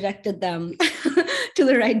like directed them to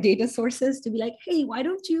the right data sources to be like, hey, why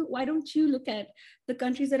don't you look at the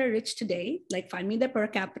countries that are rich today, like find me their per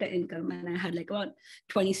capita income. And I had like about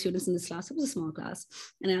 20 students in this class. It was a small class.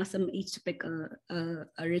 And I asked them each to pick a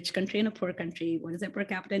rich country and a poor country. What is their per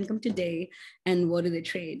capita income today? And what do they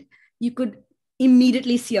trade? You could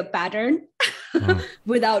immediately see a pattern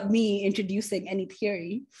without me introducing any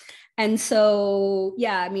theory. And so,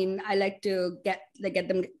 yeah, I mean, I like to get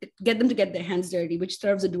them to get their hands dirty, which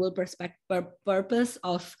serves a dual purpose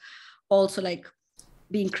of also like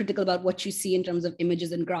being critical about what you see in terms of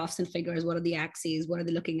images and graphs and figures. What are the axes? What are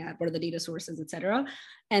they looking at? What are the data sources, et cetera?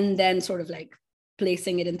 And then sort of like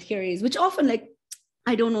placing it in theories, which often like,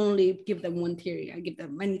 I don't only give them one theory, I give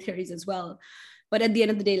them many theories as well. But at the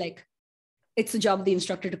end of the day, like, it's the job of the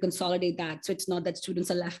instructor to consolidate that. So it's not that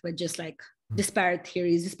students are left with just like disparate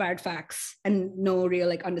theories, disparate facts, and no real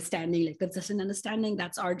like understanding, like consistent understanding.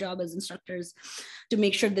 That's our job as instructors, to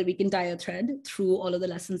make sure that we can tie a thread through all of the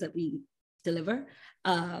lessons that we deliver.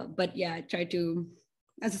 But yeah, I try to,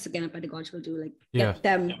 as it's again a pedagogical tool, like get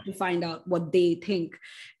them to find out what they think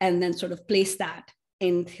and then sort of place that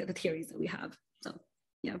in the theories that we have. So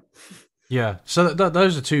yeah. Yeah, so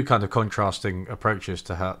those are two kind of contrasting approaches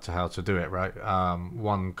to how to do it, right?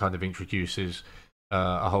 One kind of introduces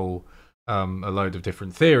a whole a load of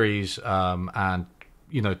different theories, and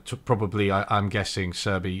probably I'm guessing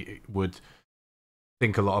Surbhi would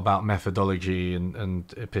think a lot about methodology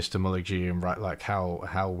and epistemology and like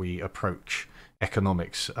how we approach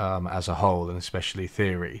economics as a whole, and especially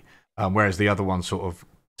theory, whereas the other one sort of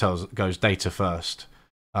goes data first.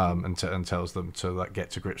 And tells them to like get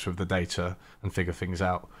to grips with the data and figure things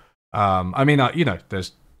out. I mean,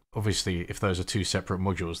 there's obviously, if those are two separate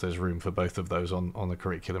modules, there's room for both of those on the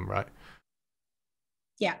curriculum, right?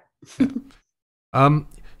 Yeah.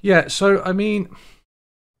 Yeah. So I mean,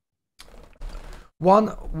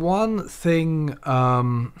 one thing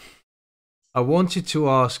I wanted to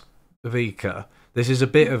ask Devika. This is a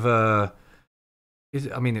bit of a.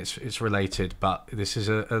 I mean, it's related, but this is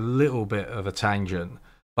a little bit of a tangent.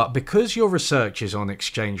 But because your research is on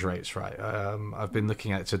exchange rates, right? I've been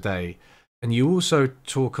looking at it today, and you also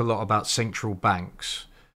talk a lot about central banks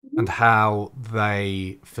and how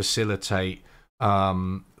they facilitate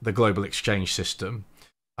the global exchange system.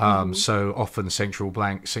 So often central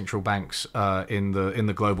banks in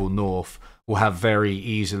the global north will have very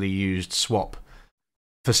easily used swap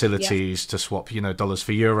facilities to swap, dollars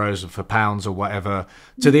for euros and for pounds or whatever,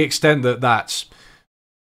 to the extent that that's,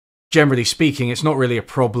 generally speaking, it's not really a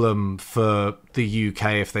problem for the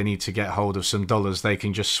UK. If they need to get hold of some dollars, they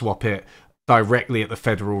can just swap it directly at the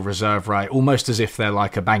Federal Reserve, right? Almost as if they're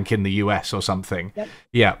like a bank in the US or something. Yep.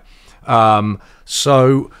 Yeah.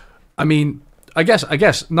 So, I mean, I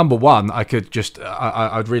guess number one,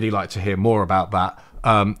 I'd really like to hear more about that.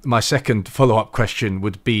 My second follow-up question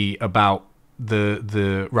would be about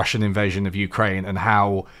the Russian invasion of Ukraine and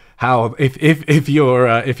how if you're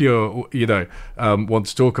want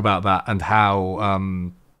to talk about that, and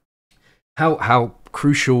how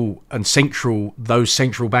crucial and central those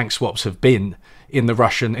central bank swaps have been in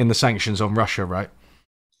the sanctions on Russia, right?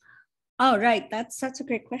 Oh, right. That's a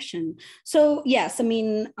great question. So yes, I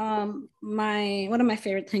mean, one of my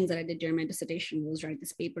favorite things that I did during my dissertation was write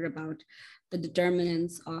this paper about the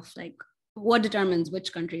determinants of like what determines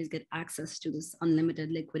which countries get access to this unlimited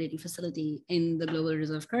liquidity facility in the global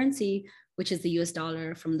reserve currency, which is the US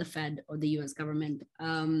dollar from the Fed or the US government,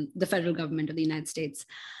 the federal government of the United States.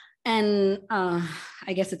 And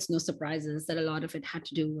I guess it's no surprises that a lot of it had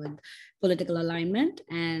to do with political alignment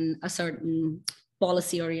and a certain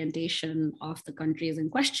policy orientation of the countries in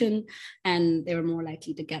question, and they were more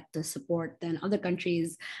likely to get the support than other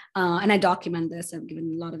countries. And I document this. I've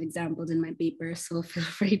given a lot of examples in my paper, so feel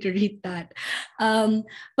free to read that.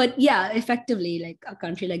 But yeah, effectively, like a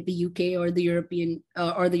country like the UK or the European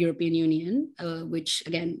Union, which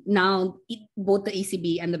again, now both the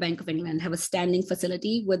ECB and the Bank of England have a standing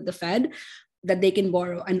facility with the Fed that they can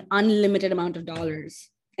borrow an unlimited amount of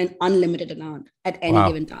dollars, an unlimited amount at any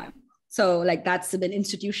given time. So like that's been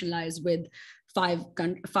institutionalized with five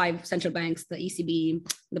central banks, the ECB,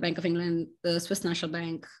 the Bank of England, the Swiss National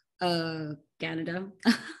Bank, Canada,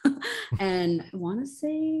 and I want to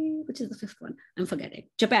say, which is the fifth one? I'm forgetting.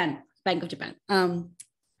 Japan, Bank of Japan.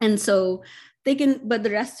 And so they can, but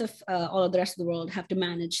the rest of all of the rest of the world have to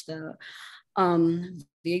manage the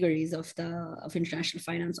vagaries of international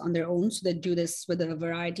finance on their own. So they do this with a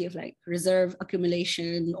variety of like reserve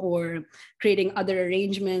accumulation or creating other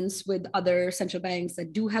arrangements with other central banks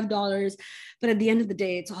that do have dollars. But at the end of the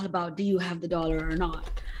day, it's all about, do you have the dollar or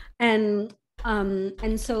not? And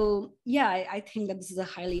so, yeah, I think that this is a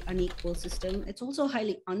highly unequal system. It's also a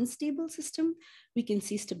highly unstable system. We can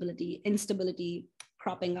see instability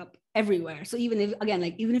cropping up everywhere. So even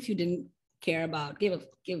if you didn't care about, give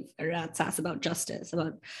a rat's ass about justice,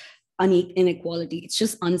 about inequality, it's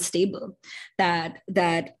just unstable, that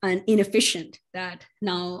and inefficient, that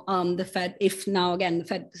now the Fed, if now again the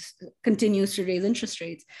Fed continues to raise interest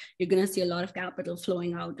rates, you're going to see a lot of capital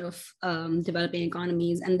flowing out of developing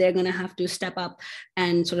economies, and they're going to have to step up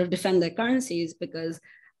and sort of defend their currencies, because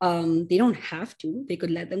they don't have to. They could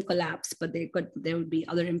let them collapse, but there would be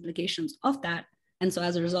other implications of that. And so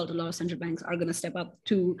as a result, a lot of central banks are going to step up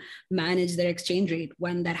to manage their exchange rate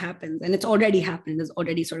when that happens. And it's already happening. There's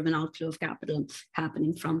already sort of an outflow of capital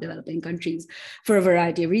happening from developing countries for a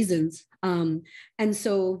variety of reasons. And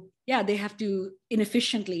so, yeah, they have to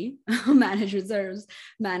inefficiently manage reserves,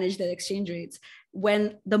 manage their exchange rates, when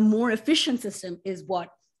the more efficient system is what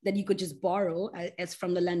that you could just borrow as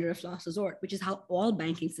from the lender of last resort, which is how all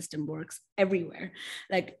banking system works everywhere.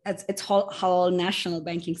 Like it's how all national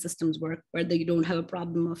banking systems work, where you don't have a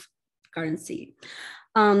problem of currency.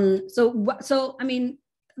 So I mean,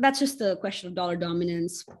 that's just the question of dollar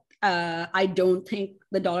dominance. I don't think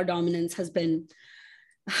the dollar dominance has been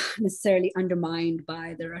necessarily undermined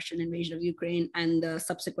by the Russian invasion of Ukraine and the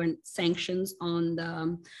subsequent sanctions on the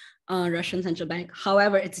Russian central bank.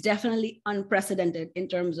 However, it's definitely unprecedented in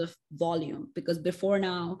terms of volume, because before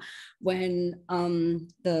now, when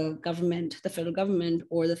the government, the federal government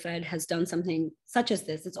or the Fed has done something such as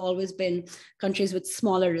this, it's always been countries with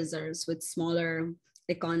smaller reserves, with smaller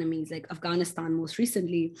economies, like Afghanistan most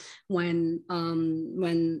recently, when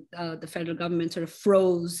the federal government sort of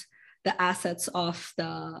froze the assets of the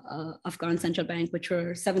Afghan central bank, which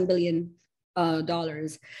were $7 billion.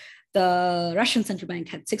 The Russian central bank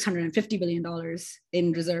had $650 billion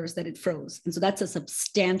in reserves that it froze. And so that's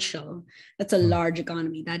a large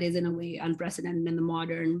economy. That is in a way unprecedented in the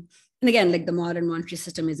modern, and again, like the modern monetary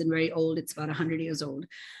system isn't very old. It's about 100 years old.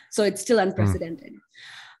 So it's still unprecedented.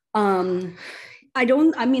 I'm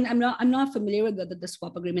not familiar with whether the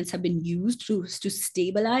swap agreements have been used to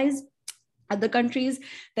stabilize other countries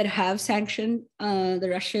that have sanctioned the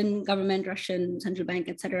Russian government, Russian central bank,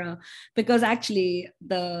 etc. Because actually,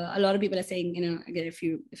 a lot of people are saying, again, if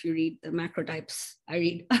you read the macro types I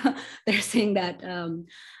read, they're saying that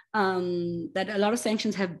that a lot of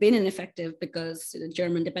sanctions have been ineffective because the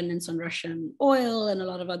German dependence on Russian oil and a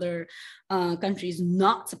lot of other countries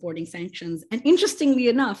not supporting sanctions. And interestingly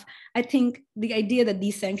enough, I think the idea that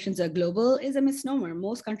these sanctions are global is a misnomer.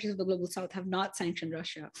 Most countries of the global south have not sanctioned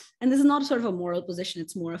Russia. And this is not sort of a moral position.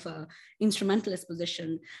 It's more of a instrumentalist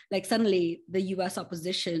position. Like suddenly the US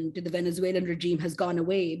opposition to the Venezuelan regime has gone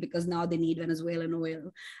away because now they need Venezuelan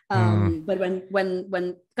oil. But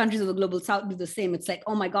when countries of the global south do the same, it's like,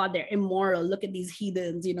 oh my God, they're immoral. Look at these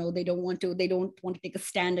heathens. They don't want to take a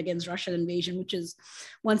stand against Russian invasion, which is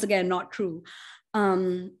once again not true.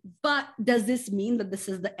 But does this mean that this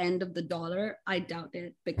is the end of the dollar? I doubt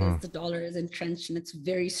it, because the dollar is entrenched and it's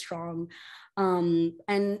very strong.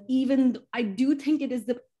 And even I do think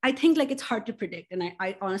I think like it's hard to predict, and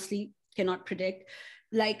I honestly cannot predict.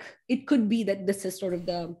 Like it could be that this is sort of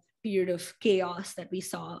the period of chaos that we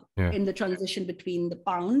saw in the transition between the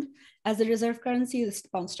pound as a reserve currency, the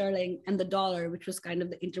pound sterling, and the dollar, which was kind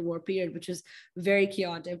of the interwar period, which was very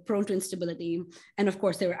chaotic, prone to instability. And of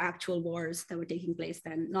course, there were actual wars that were taking place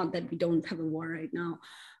then. Not that we don't have a war right now.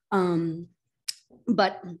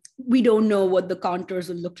 But we don't know what the contours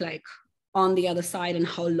will look like on the other side and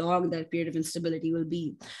how long that period of instability will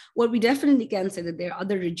be. What we definitely can say that there are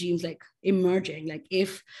other regimes like emerging, like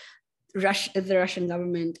if the Russian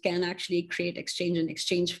government can actually create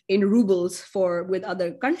exchange in rubles with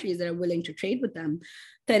other countries that are willing to trade with them,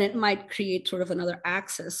 then it might create sort of another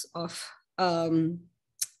axis of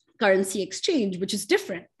currency exchange, which is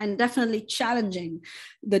different and definitely challenging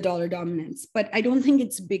the dollar dominance. But I don't think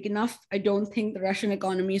it's big enough. I don't think the Russian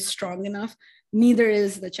economy is strong enough. Neither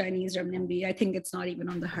is the Chinese renminbi. I think it's not even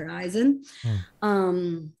on the horizon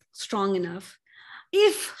strong enough.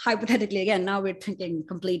 If hypothetically, again, now we're thinking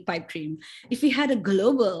complete pipe dream, if we had a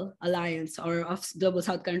global alliance or of global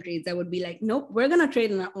South countries that would be like, nope, we're going to trade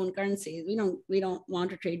in our own currencies. We don't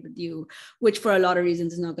want to trade with you, which for a lot of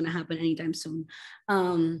reasons is not going to happen anytime soon.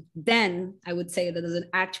 Then I would say that there's an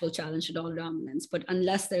actual challenge to dollar dominance. But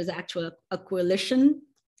unless there's actual a coalition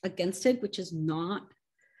against it, which is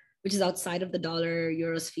outside of the dollar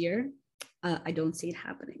euro sphere, I don't see it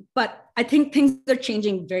happening. But I think things are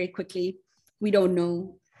changing very quickly. We don't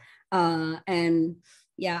know, and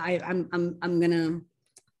yeah, I'm gonna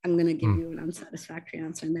give you an unsatisfactory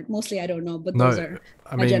answer, and that mostly I don't know, but those are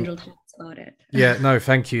my general thoughts about it. Yeah, no,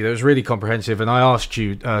 thank you. That was really comprehensive, and I asked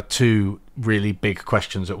you two really big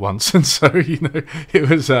questions at once, and so it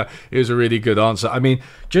was a really good answer. I mean,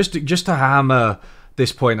 just to hammer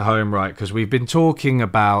this point home, right? Because we've been talking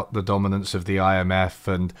about the dominance of the IMF,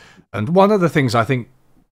 and one of the things I think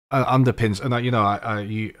underpins, and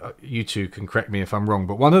you two can correct me if I'm wrong,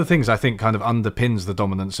 but one of the things I think kind of underpins the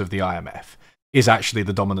dominance of the IMF is actually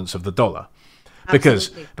the dominance of the dollar, because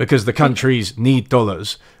the countries need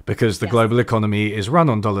dollars, because the global economy is run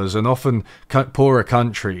on dollars, and often poorer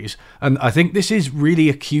countries, and I think this is really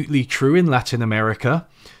acutely true in Latin America.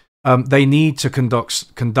 They need to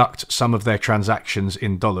conduct some of their transactions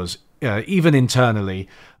in dollars, even internally,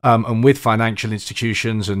 and with financial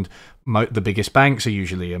institutions, and the biggest banks are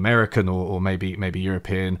usually American or maybe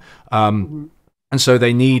European, and so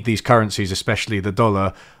they need these currencies, especially the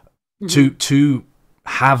dollar, to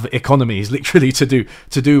have economies, literally to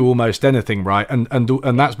do almost anything, right?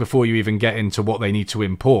 And that's before you even get into what they need to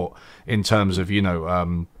import in terms of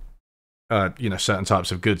certain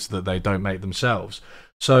types of goods that they don't make themselves.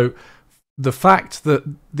 So the fact that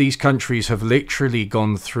these countries have literally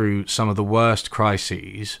gone through some of the worst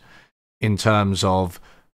crises in terms of,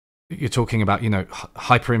 you're talking about,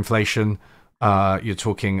 hyperinflation, you're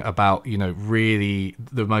talking about, really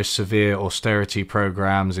the most severe austerity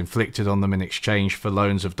programs inflicted on them in exchange for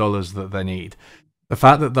loans of dollars that they need. The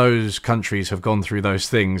fact that those countries have gone through those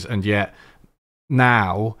things, and yet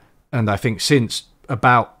now, and I think since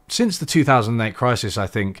the 2008 crisis, I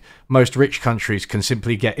think most rich countries can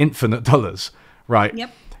simply get infinite dollars, right?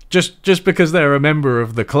 Yep. Just because they're a member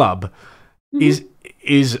of the club is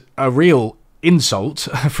a real insult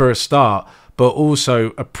for a start, but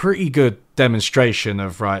also a pretty good demonstration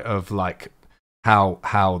of how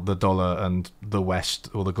the dollar and the West,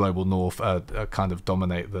 or the global North, kind of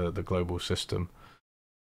dominate the global system.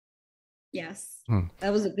 Yes.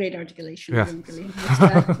 That was a great articulation. Yeah.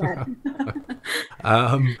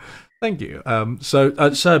 Thank you. So,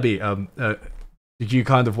 Surbhi, did you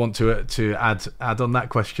kind of want to add on that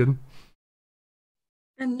question?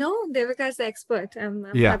 No, Devika is the expert. I'm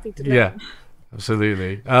happy to learn. Yeah,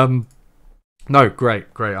 absolutely. No, great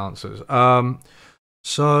answers.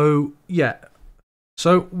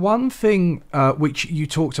 So one thing which you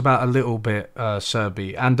talked about a little bit,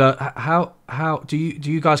 Surbhi, and how do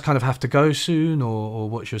you guys kind of have to go soon, or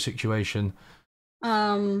what's your situation?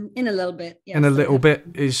 In a little bit. Yes, in a little bit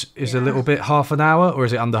is a little bit half an hour, or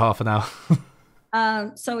is it under half an hour?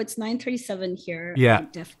 So it's 9:37 here. Yeah. I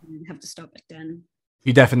definitely have to stop at 10.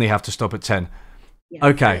 You definitely have to stop at 10. Yeah.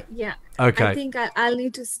 Okay. Yeah. Okay. I think I'll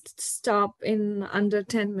need to stop in under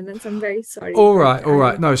 10 minutes. I'm very sorry. All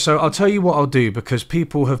right. No, so I'll tell you what I'll do, because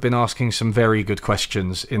people have been asking some very good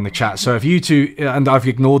questions in the chat. So if you two, and I've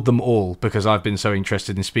ignored them all because I've been so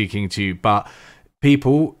interested in speaking to you, but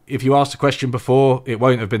people, if you asked a question before, it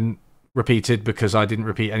won't have been repeated because I didn't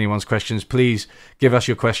repeat anyone's questions. Please give us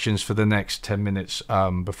your questions for the next 10 minutes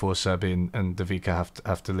before Surbhi and Devika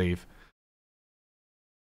have to leave.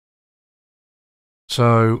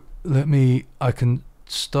 So I can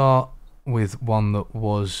start with one that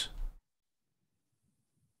was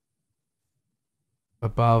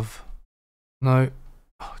above. No,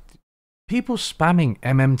 people spamming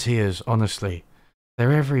MMTers, honestly.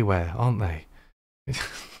 They're everywhere, aren't they?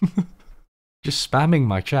 Just spamming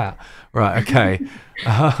my chat. Right, okay.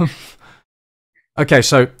 Okay,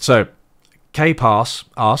 so K-Pass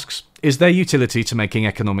asks, is there utility to making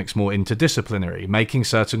economics more interdisciplinary, making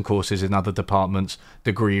certain courses in other departments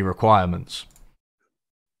degree requirements?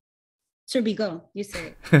 Surbhi, go. You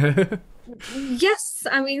say it. Yes.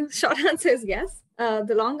 I mean, short answer is yes.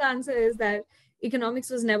 The long answer is that economics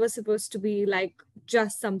was never supposed to be like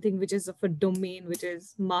just something which is of a domain, which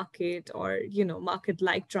is market or,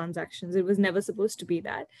 market-like transactions. It was never supposed to be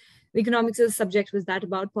that. Economics as a subject was that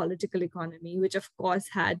about political economy, which of course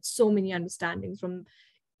had so many understandings from,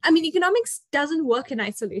 economics doesn't work in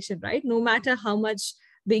isolation, right? No matter how much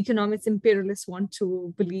the economics imperialists want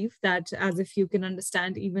to believe that as if you can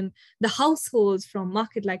understand even the households from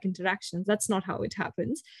market-like interactions. That's not how it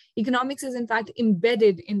happens. Economics is in fact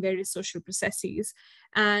embedded in various social processes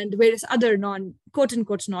and various other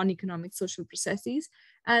quote-unquote non-economic social processes.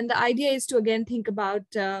 And the idea is to again think about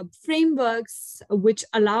frameworks which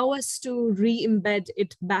allow us to re-embed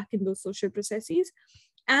it back in those social processes,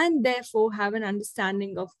 and therefore have an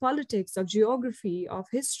understanding of politics, of geography, of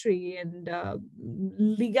history, and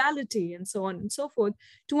legality, and so on and so forth,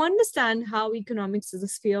 to understand how economics as a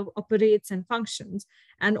sphere operates and functions.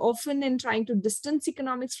 And often in trying to distance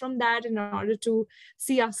economics from that in order to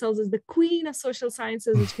see ourselves as the queen of social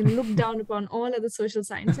sciences, which can look down upon all other social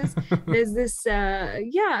sciences, there's this,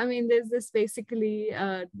 there's this basically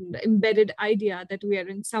embedded idea that we are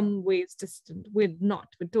in some ways distant. We're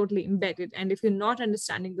totally embedded. And if you're not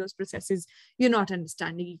understanding those processes, you're not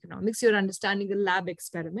understanding economics. You're understanding a lab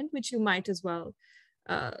experiment, which you might as well,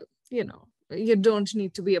 you don't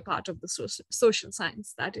need to be a part of the social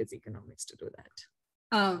science that is economics to do that.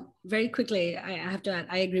 Very quickly, I have to add,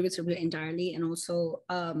 I agree with Surbhi entirely. And also,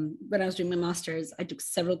 when I was doing my master's, I took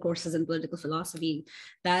several courses in political philosophy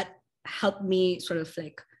that helped me sort of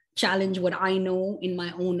like challenge what I know in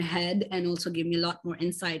my own head, and also give me a lot more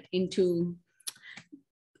insight into,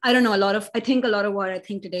 I don't know, I think a lot of what I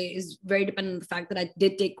think today is very dependent on the fact that I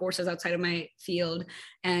did take courses outside of my field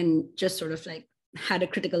and just sort of like had a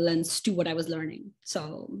critical lens to what I was learning.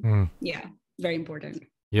 So yeah, very important.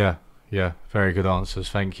 Yeah, very good answers.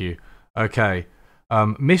 Thank you. Okay.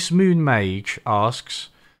 Miss Moon Mage asks,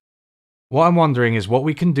 what I'm wondering is what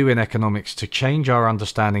we can do in economics to change our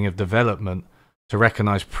understanding of development to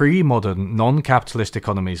recognize pre-modern, non-capitalist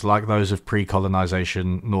economies like those of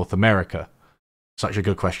pre-colonization North America. Such a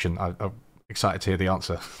good question. I'm excited to hear the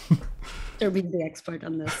answer. Surbhi is the expert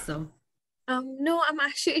on this, so. No, I'm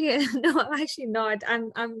actually not.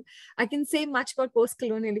 I can say much about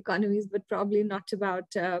post-colonial economies, but probably not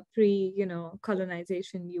about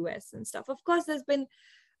colonization US and stuff. Of course, there's been,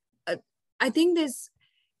 I think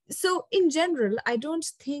so in general, I don't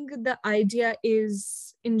think the idea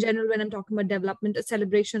is, in general, when I'm talking about development, a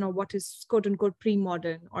celebration of what is quote unquote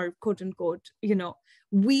pre-modern or quote unquote,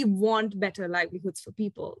 we want better livelihoods for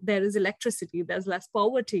people. There is electricity, there's less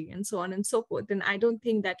poverty, and so on and so forth. And I don't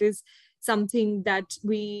think that is something that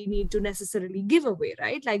we need to necessarily give away,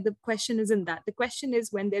 right? Like the question isn't that. The question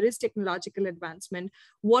is, when there is technological advancement,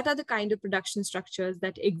 what are the kind of production structures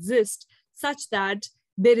that exist such that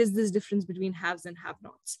there is this difference between haves and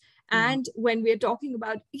have-nots? And when we're talking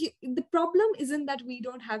about, the problem isn't that we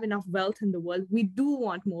don't have enough wealth in the world. We do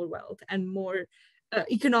want more wealth and more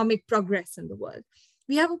economic progress in the world.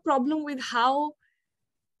 We have a problem with how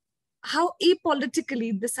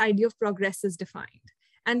apolitically this idea of progress is defined.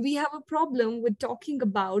 And we have a problem with talking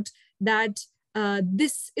about that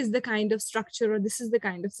this is the kind of structure or this is the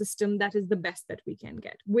kind of system that is the best that we can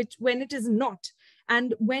get, which when it is not.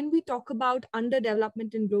 And when we talk about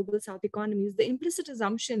underdevelopment in global South economies, the implicit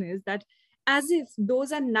assumption is that as if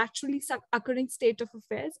those are naturally occurring state of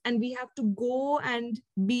affairs and we have to go and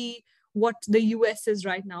be what the US is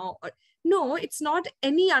right now. No, it's not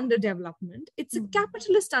any underdevelopment. It's a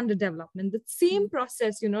capitalist underdevelopment. The same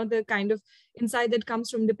process, the kind of insight that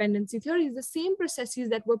comes from dependency theory is the same processes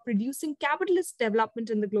that were producing capitalist development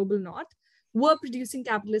in the global North were producing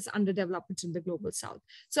capitalist underdevelopment in the global South.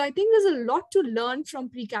 So I think there's a lot to learn from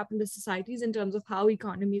pre-capitalist societies in terms of how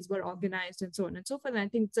economies were organized and so on and so forth. And I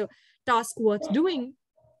think it's a task worth doing,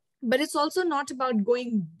 but it's also not about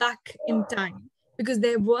going back in time, because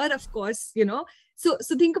there were, of course, so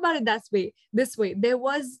think about it this way. There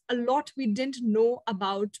was a lot we didn't know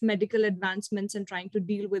about medical advancements and trying to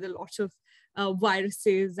deal with a lot of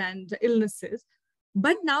viruses and illnesses.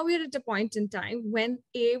 But now we're at a point in time when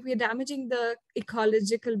we're damaging the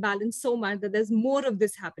ecological balance so much that there's more of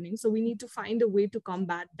this happening. So we need to find a way to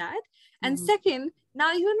combat that. And second,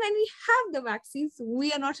 now even when we have the vaccines,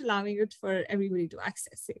 we are not allowing it for everybody to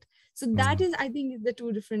access it. So that is, I think, is the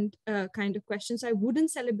two different kind of questions. I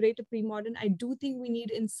wouldn't celebrate a pre-modern. I do think we need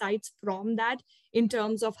insights from that in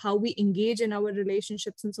terms of how we engage in our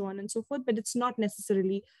relationships and so on and so forth. But it's not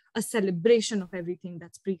necessarily a celebration of everything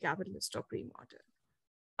that's pre-capitalist or pre-modern.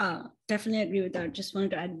 Definitely agree with that. Just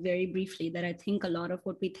wanted to add very briefly that I think a lot of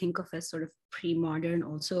what we think of as sort of pre-modern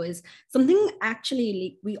also is something actually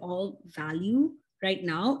like we all value right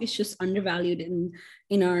now. It's just undervalued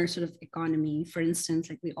in our sort of economy. For instance,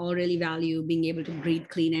 like we all really value being able to breathe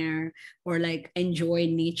clean air or like enjoy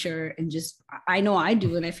nature, and just, I know I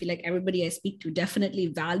do, and I feel like everybody I speak to definitely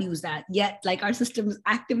values that, yet like our system is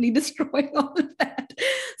actively destroying all of that.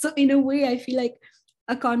 So in a way, I feel like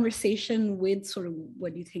a conversation with sort of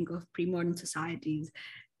what you think of pre-modern societies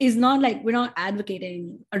is not like, we're not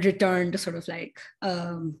advocating a return to sort of like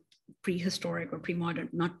prehistoric or pre-modern,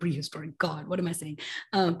 not prehistoric, God, what am I saying?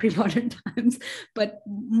 Pre-modern times, but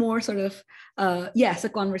more sort of, yes, a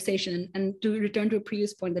conversation. And to return to a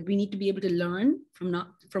previous point, that we need to be able to learn from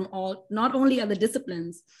not only other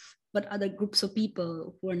disciplines, but other groups of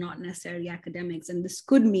people who are not necessarily academics. And this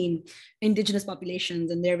could mean indigenous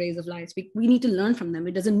populations and their ways of life. We need to learn from them.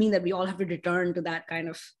 It doesn't mean that we all have to return to that kind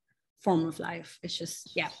of form of life. It's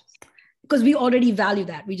just, yeah, because we already value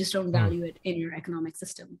that. We just don't value it in your economic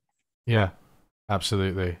system. Yeah,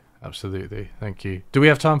 absolutely. Absolutely. Thank you. Do we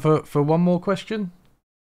have time for one more question?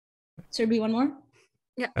 Surbhi, one more?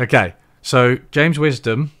 Yeah. Okay. So James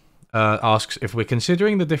Wisdom asks, if we're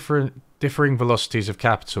considering the differing velocities of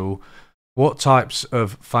capital, what types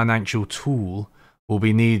of financial tool will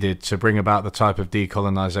be needed to bring about the type of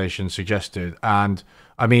decolonization suggested? And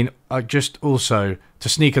I mean, just also to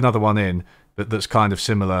sneak another one in that's kind of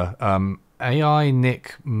similar, AI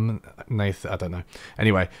Nick Nath, I don't know.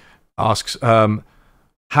 Anyway, asks,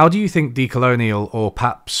 how do you think decolonial or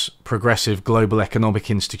perhaps progressive global economic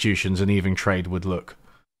institutions and even trade would look?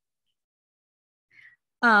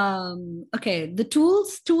 Okay, the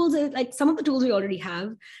tools are like some of the tools we already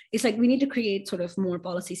have. It's like we need to create sort of more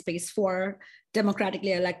policy space for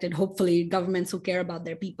democratically elected, hopefully, governments who care about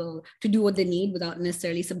their people to do what they need without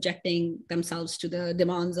necessarily subjecting themselves to the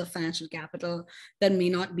demands of financial capital that may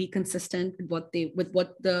not be consistent with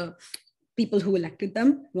what the people who elected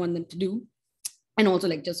them want them to do. and also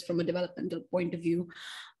like just from a developmental point of view.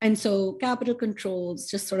 And so capital controls,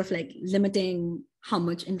 just sort of like limiting how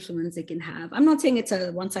much influence they can have. I'm not saying it's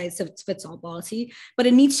a one size fits all policy, but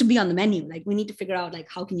it needs to be on the menu. Like we need to figure out like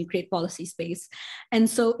how can you create policy space. And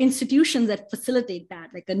so institutions that facilitate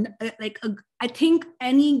that, I think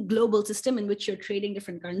any global system in which you're trading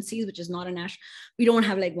different currencies, which is not a national, we don't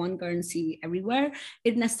have like one currency everywhere.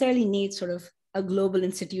 It necessarily needs sort of a global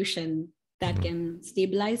institution that can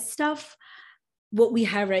stabilize stuff. What we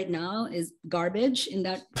have right now is garbage in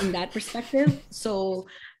that perspective. So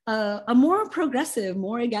a more progressive,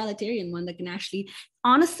 more egalitarian one that can actually,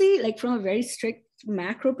 honestly, like from a very strict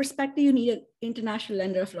macro perspective, you need an international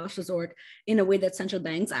lender of last resort in a way that central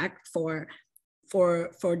banks act for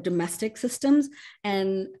domestic systems.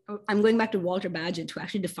 And I'm going back to Walter Bagehot to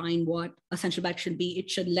actually define what a central bank should be. It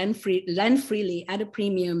should lend freely at a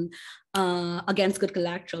premium against good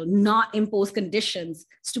collateral, not impose conditions,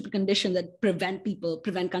 stupid conditions that prevent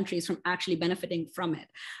countries from actually benefiting from it.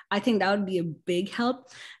 I think that would be a big help.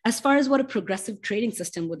 As far as what a progressive trading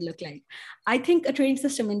system would look like, I think a trading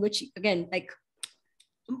system in which, again, like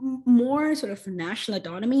more sort of national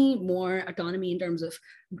autonomy, more autonomy in terms of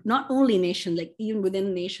not only nations, like even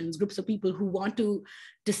within nations, groups of people who want to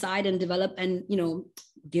decide and develop and, you know,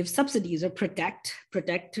 give subsidies or protect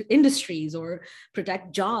industries or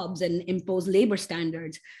protect jobs and impose labor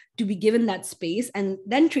standards, to be given that space and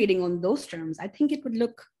then trading on those terms. I think it would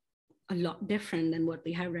look a lot different than what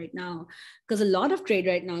we have right now, because a lot of trade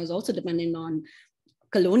right now is also dependent on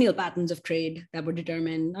colonial patterns of trade that were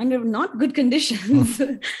determined under not good conditions.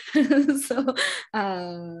 So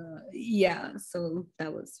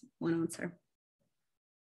that was one answer.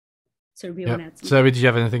 Surbhi, yep. Surbhi, did you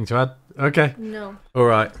have anything to add? Okay. No. All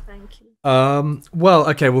right. Thank you. Well,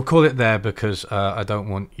 okay, we'll call it there because I don't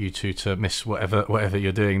want you two to miss whatever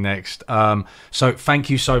you're doing next. So thank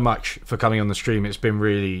you so much for coming on the stream. It's been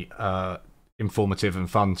really informative and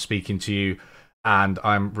fun speaking to you. And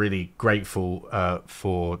I'm really grateful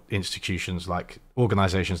for institutions like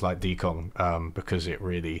organizations like Decon because it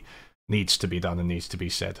really needs to be done and needs to be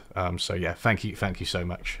said. So yeah, thank you so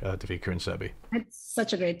much, Devika and Surbhi. It's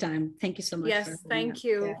such a great time. Thank you so much. Yes, thank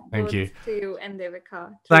you. Yeah. Thank you. To you and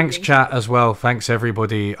Devika. Thanks, chat, as well. Thanks,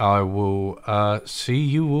 everybody. I will see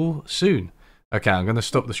you all soon. Okay, I'm going to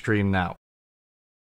stop the stream now.